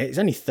done yet. He's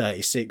only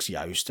 36,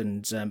 Joost,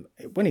 and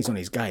when he's on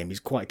his game, he's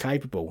quite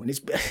capable. And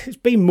it's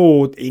been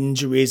more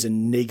injuries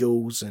and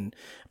niggles and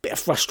a bit of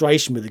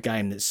frustration with the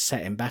game that's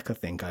set him back, I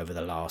think, over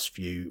the last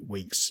few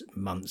weeks,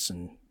 months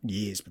and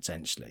years,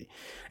 potentially.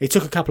 He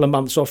took a couple of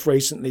months off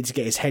recently to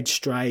get his head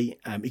straight.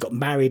 He got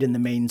married in the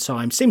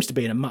meantime. Seems to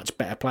be in a much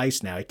better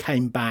place now. He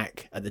came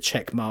back at the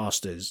Czech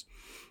Masters.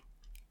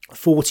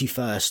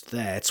 41st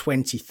there,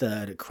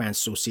 23rd at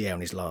Cran-sur-Sierre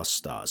on his last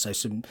start. So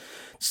some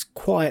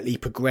quietly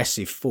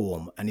progressive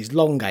form, and his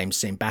long game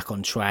seemed back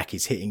on track.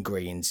 He's hitting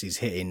greens, he's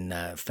hitting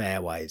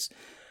fairways.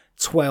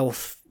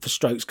 12th for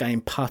strokes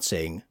gained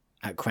putting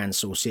at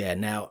Cran-sur-Sierre.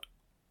 Now,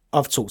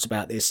 I've talked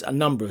about this a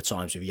number of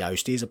times with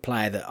Joost. He's a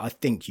player that I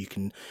think you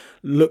can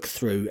look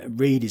through,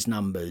 read his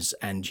numbers,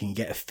 and you can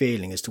get a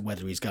feeling as to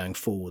whether he's going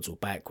forwards or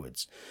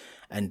backwards.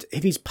 And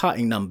if his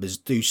putting numbers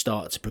do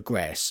start to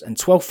progress, and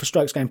 12th for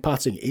strokes gained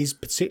putting is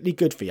particularly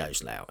good for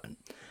Joost Luiten,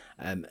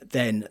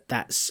 then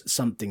that's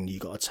something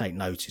you've got to take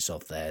notice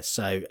of there.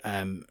 So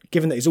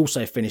given that he's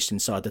also finished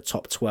inside the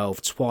top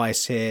 12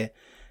 twice here,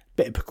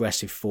 bit of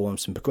progressive form,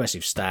 some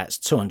progressive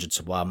stats, 200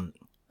 to 1,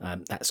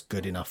 that's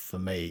good enough for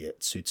me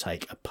to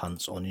take a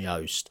punt on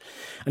Joost.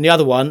 And the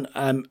other one,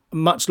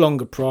 much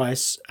longer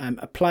price,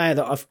 a player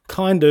that I've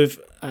kind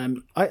of,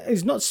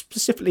 he's not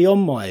specifically on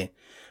my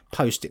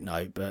post-it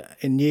note, but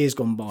in years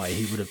gone by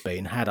he would have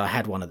been had I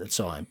had one at the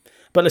time.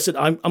 But listen,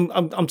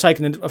 I'm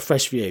taking a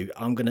fresh view.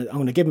 I'm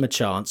gonna give him a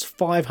chance.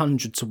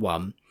 500 to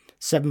 1,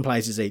 7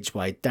 places each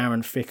way.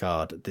 Darren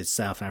Ficard, the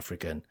South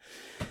African.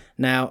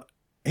 Now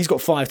he's got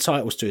 5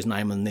 titles to his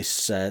name on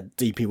this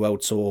DP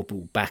World Tour,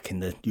 back in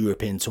the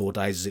European Tour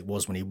days as it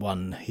was when he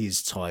won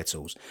his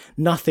titles.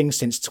 Nothing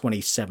since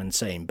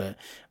 2017, but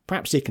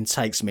perhaps he can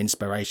take some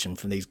inspiration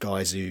from these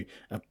guys who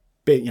are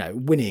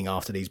winning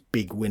after these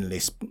big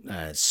winless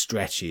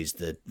stretches,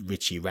 the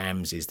Richie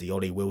Ramseys, the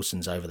Ollie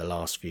Wilsons over the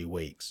last few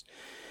weeks.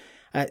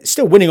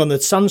 Still winning on the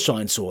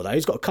Sunshine Tour, though.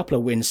 He's got a couple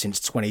of wins since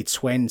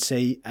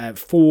 2020.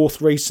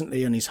 4th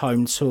recently on his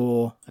home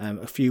tour.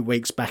 A few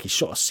weeks back, he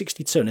shot a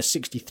 62 and a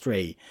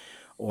 63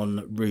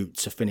 en route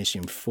to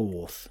finishing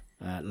 4th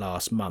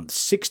last month.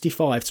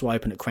 65 to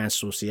open at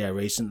Cran-sur-Sierre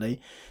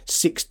recently.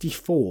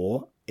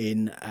 64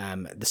 in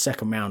the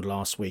second round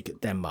last week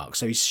at Denmark.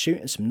 So he's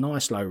shooting some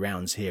nice low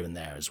rounds here and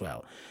there as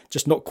well.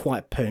 Just not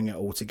quite putting it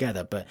all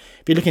together. But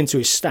if you look into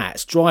his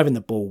stats, driving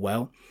the ball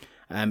well.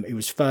 He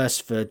was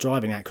first for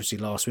driving accuracy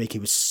last week. He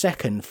was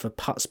second for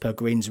putts per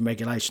greens in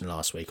regulation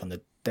last week on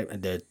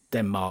the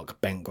Denmark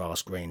bent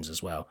grass greens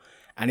as well.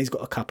 And he's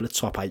got a couple of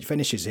top 8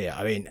 finishes here.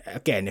 I mean,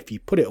 again, if you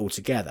put it all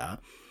together,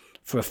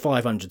 for a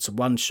 500 to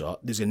 1 shot,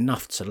 there's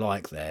enough to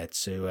like there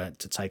to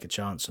take a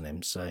chance on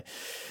him. So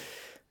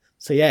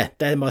So yeah,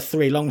 they're my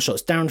 3 long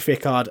shots. Darren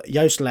Fickard,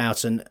 Joost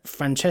Luiten,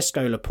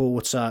 Francesco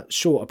Laporta,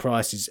 shorter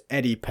prices,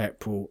 Eddie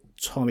Pepperell,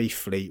 Tommy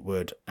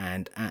Fleetwood,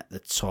 and at the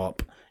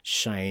top,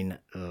 Shane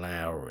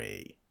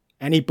Lowry.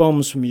 Any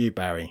bombs from you,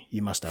 Barry?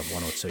 You must have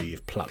 1 or 2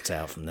 you've plucked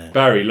out from there.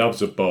 Barry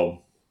loves a bomb.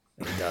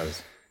 He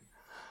does.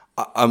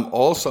 I'm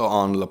also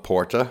on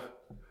Laporta.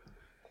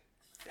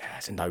 Yeah,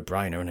 it's a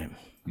no-brainer, isn't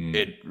it?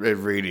 It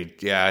really,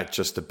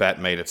 just the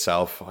bet made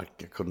itself. I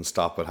couldn't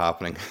stop it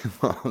happening.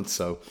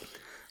 So,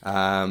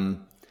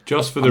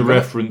 just for the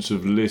reference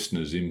of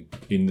listeners,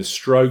 in the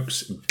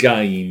strokes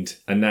gained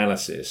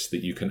analysis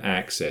that you can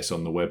access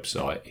on the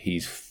website,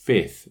 he's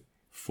 5th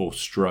for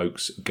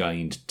strokes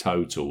gained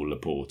total,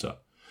 Laporta.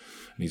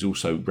 And he's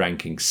also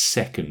ranking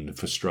 2nd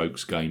for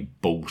strokes gained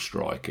ball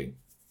striking.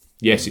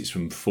 Yes, it's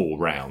from 4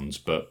 rounds,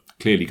 but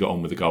clearly got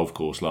on with the golf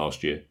course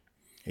last year.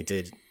 He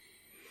did.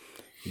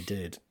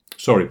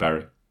 Sorry,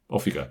 Barry.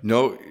 Off you go.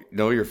 No,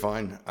 you're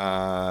fine.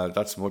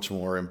 That's much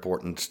more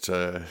important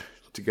to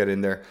get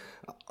in there.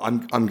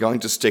 I'm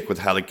going to stick with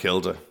Helle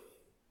Kilde.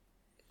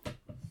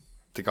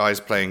 The guy's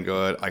playing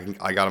good.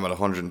 I got him at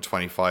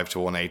 125 to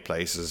 1/8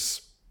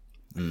 places.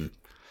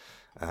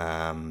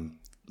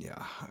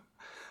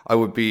 I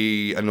would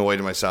be annoyed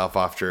at myself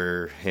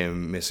after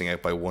him missing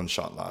out by 1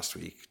 shot last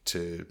week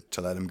to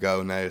let him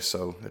go now.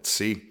 So let's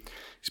see.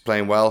 He's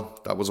playing well.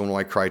 That was one of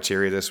my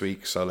criteria this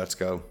week. So let's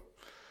go.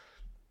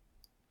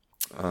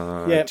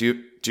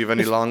 Do you have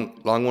any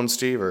long ones,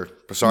 Steve? Or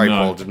sorry, No.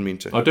 Paul, didn't mean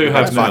to. I do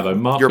have now, though.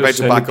 Marcus You're about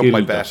to back up my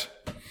Helle bet.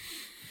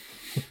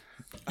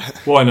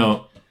 Why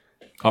not?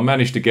 I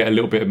managed to get a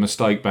little bit of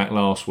mistake back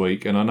last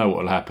week, and I know what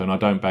will happen. I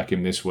don't back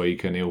him this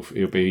week, and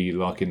he'll be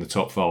like in the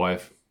top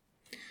 5,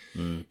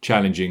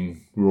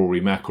 challenging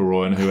Rory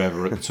McIlroy and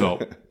whoever at the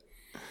top.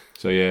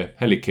 So yeah,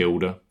 Helle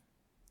Kilde.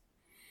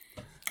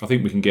 I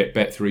think we can get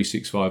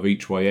Bet365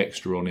 each way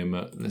extra on him.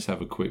 Let's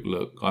have a quick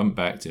look. I haven't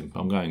backed him.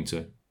 I'm going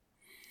to.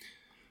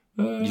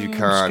 You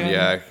can,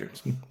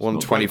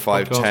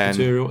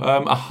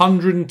 125.10.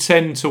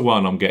 110 to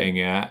 1. I'm getting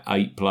it at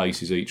 8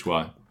 places each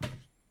way.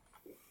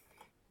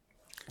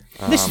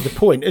 This is the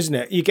point, isn't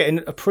it? You're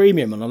getting a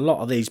premium on a lot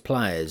of these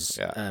players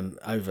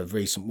over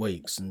recent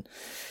weeks, and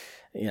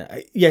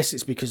yes,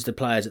 it's because the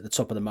players at the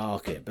top of the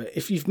market. But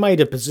if you've made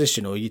a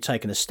position or you've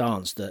taken a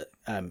stance that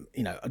a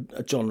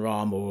John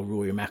Rahm or a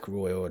Rory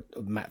McIlroy or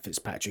a Matt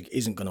Fitzpatrick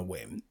isn't going to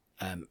win,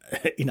 and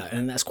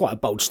that's quite a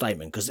bold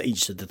statement because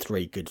each of the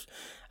 3 could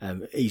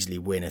easily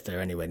win if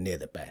they're anywhere near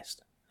the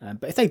best.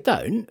 But if they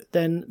don't,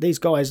 then these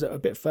guys that are a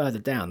bit further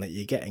down that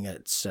you're getting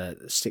at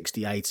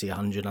 60, 80,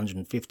 100,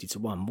 150 to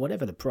 1,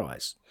 whatever the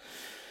price,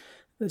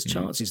 there's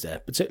chances there,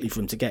 particularly for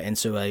him to get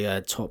into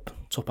a top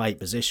 8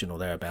 position or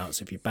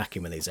thereabouts if you back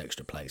him in these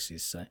extra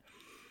places. So,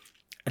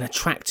 an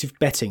attractive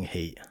betting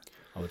heat,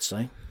 I would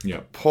say.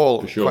 Yeah,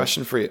 Paul, sure.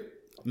 question for you.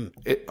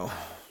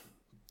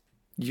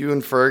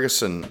 Ewan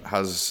Ferguson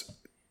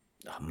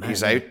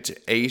he's out to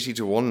 80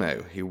 to 1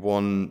 now. He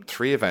won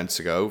 3 events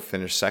ago,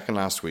 finished 2nd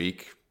last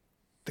week.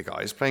 The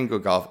guy's playing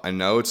good golf. I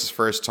know it's his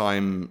first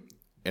time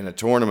in a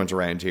tournament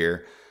around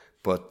here,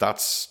 but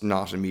that's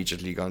not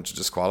immediately going to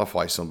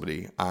disqualify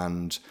somebody.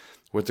 And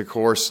with the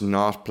course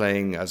not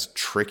playing as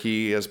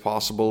tricky as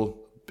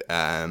possible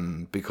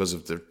because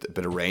of the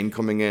bit of rain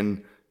coming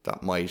in,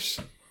 that might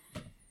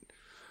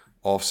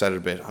offset it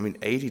a bit. I mean,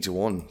 80 to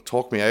 1.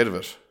 Talk me out of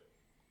it.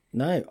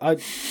 No,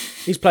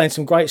 he's playing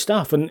some great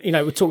stuff. And,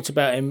 we talked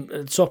about him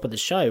at the top of the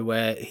show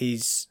where he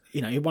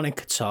won in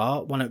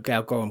Qatar, won at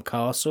Galgoram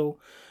Castle.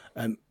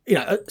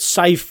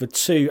 Save for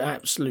 2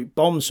 absolute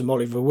bombs from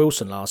Oliver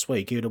Wilson last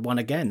week, he would have won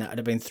again. That would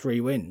have been 3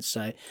 wins.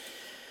 So,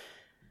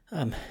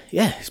 I'm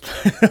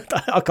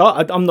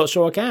not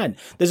sure I can.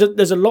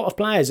 There's a lot of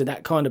players in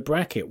that kind of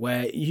bracket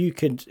where you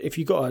could, if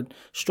you got a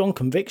strong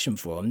conviction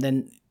for them,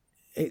 then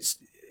it's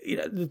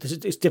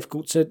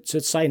difficult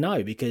to say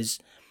no because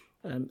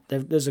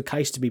there's a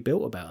case to be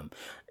built about them.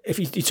 If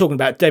you're talking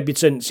about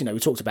debutants, we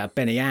talked about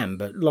Benny Am,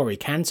 but Laurie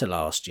Cantor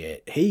last year,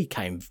 he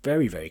came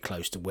very, very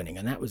close to winning,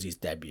 and that was his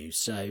debut.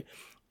 So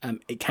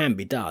it can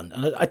be done.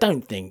 And I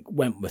don't think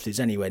Wentworth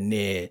is anywhere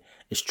near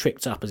as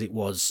tricked up as it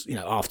was,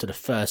 after the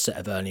first set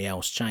of Ernie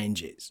Els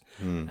changes.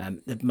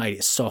 They've made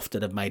it softer,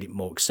 they've made it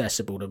more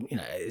accessible.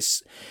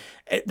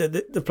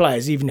 The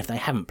players, even if they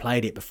haven't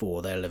played it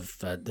before,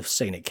 they've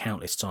seen it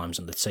countless times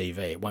on the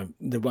TV.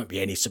 There won't be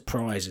any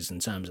surprises in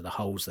terms of the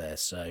holes there.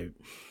 So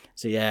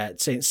yeah,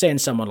 seeing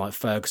someone like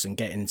Ferguson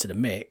get into the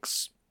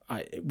mix,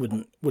 it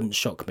wouldn't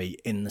shock me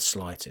in the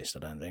slightest, I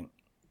don't think.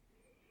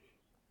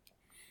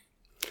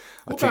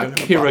 What about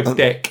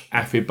Kiradech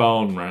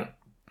Afhibarnrat?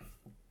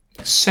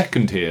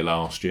 2nd here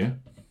last year.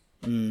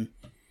 Did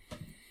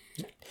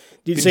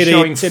Been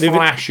showing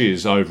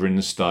flashes over in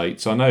the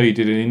States. I know he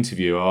did an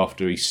interview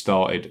after he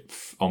started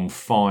on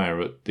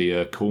fire at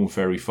the Corn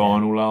Ferry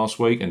final last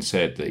week and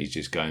said that he's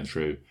just going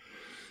through.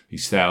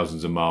 He's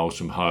thousands of miles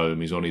from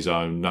home. He's on his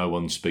own. No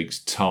one speaks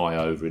Thai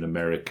over in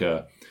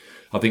America.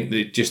 I think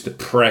that just the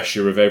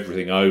pressure of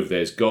everything over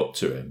there's got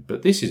to him.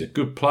 But this is a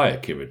good player,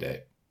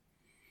 Kiradech.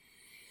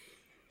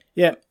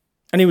 Yeah,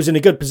 And he was in a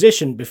good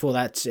position before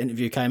that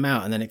interview came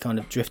out, and then it kind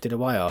of drifted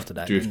away after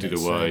that. Drifted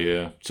away,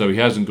 yeah. So he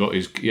hasn't got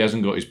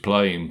his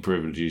playing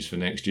privileges for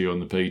next year on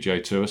the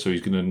PGA Tour. So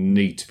he's going to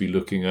need to be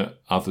looking at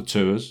other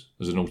tours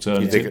as an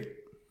alternative. You think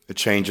a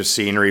change of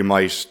scenery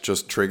might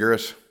just trigger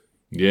it?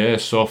 Yeah,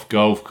 soft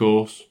golf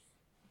course,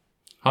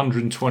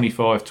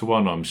 125 to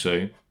 1. I'm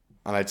seeing.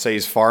 And I'd say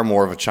he's far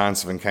more of a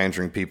chance of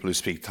encountering people who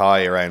speak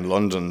Thai around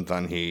London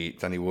than he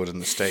would in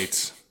the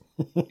States.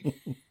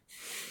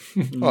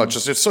 Oh,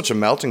 it's such a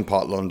melting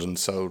pot, London.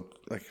 So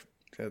like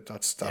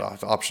that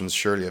option's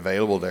surely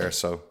available there.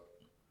 So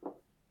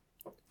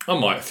I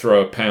might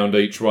throw £1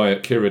 each way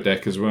at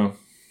Kiradech as well.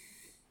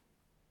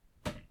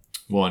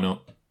 Why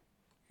not?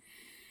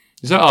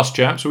 Is that us,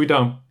 chaps? Are we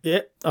done?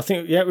 Yeah, I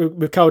think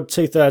we've covered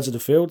 2/3 of the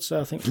field,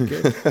 so I think we're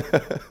good.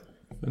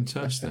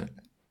 Fantastic.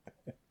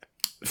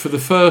 For the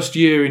first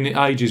year in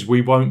ages,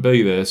 we won't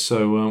be there,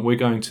 so we're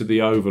going to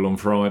the Oval on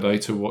Friday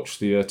to watch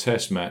the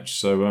Test match.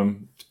 So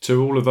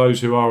to all of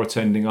those who are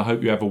attending, I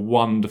hope you have a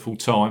wonderful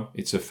time.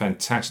 It's a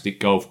fantastic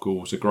golf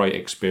course, a great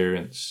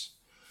experience.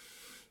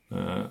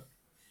 Have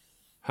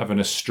an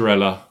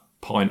Estrella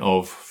pint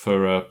of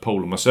for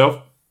Paul and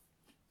myself.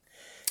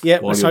 Yeah,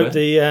 let's hope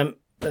the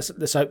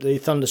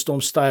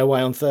thunderstorms stay away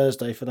on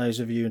Thursday for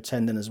those of you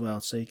attending as well,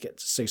 so you get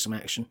to see some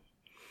action.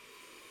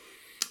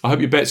 I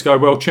hope your bets go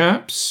well,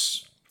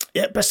 chaps.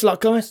 Yeah, best of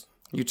luck, guys.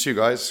 you too,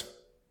 guys.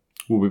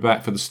 We'll be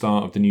back for the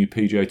start of the new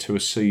PGA Tour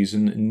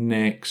season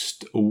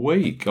next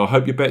week. I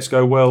hope your bets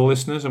go well,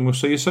 listeners, and we'll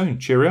see you soon.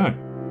 Cheerio.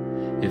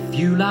 If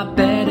you like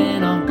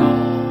betting on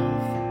golf,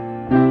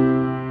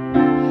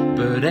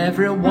 but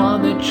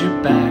everyone that you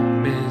back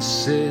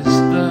misses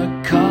the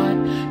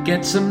cut,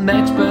 get some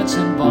experts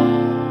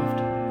involved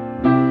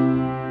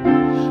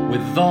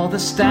with all the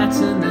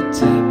stats and the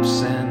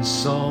tips and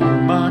so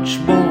much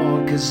more.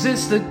 'Cause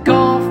it's the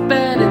golf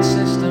betting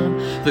system,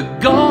 the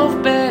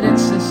golf betting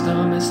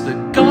system, it's the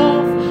golf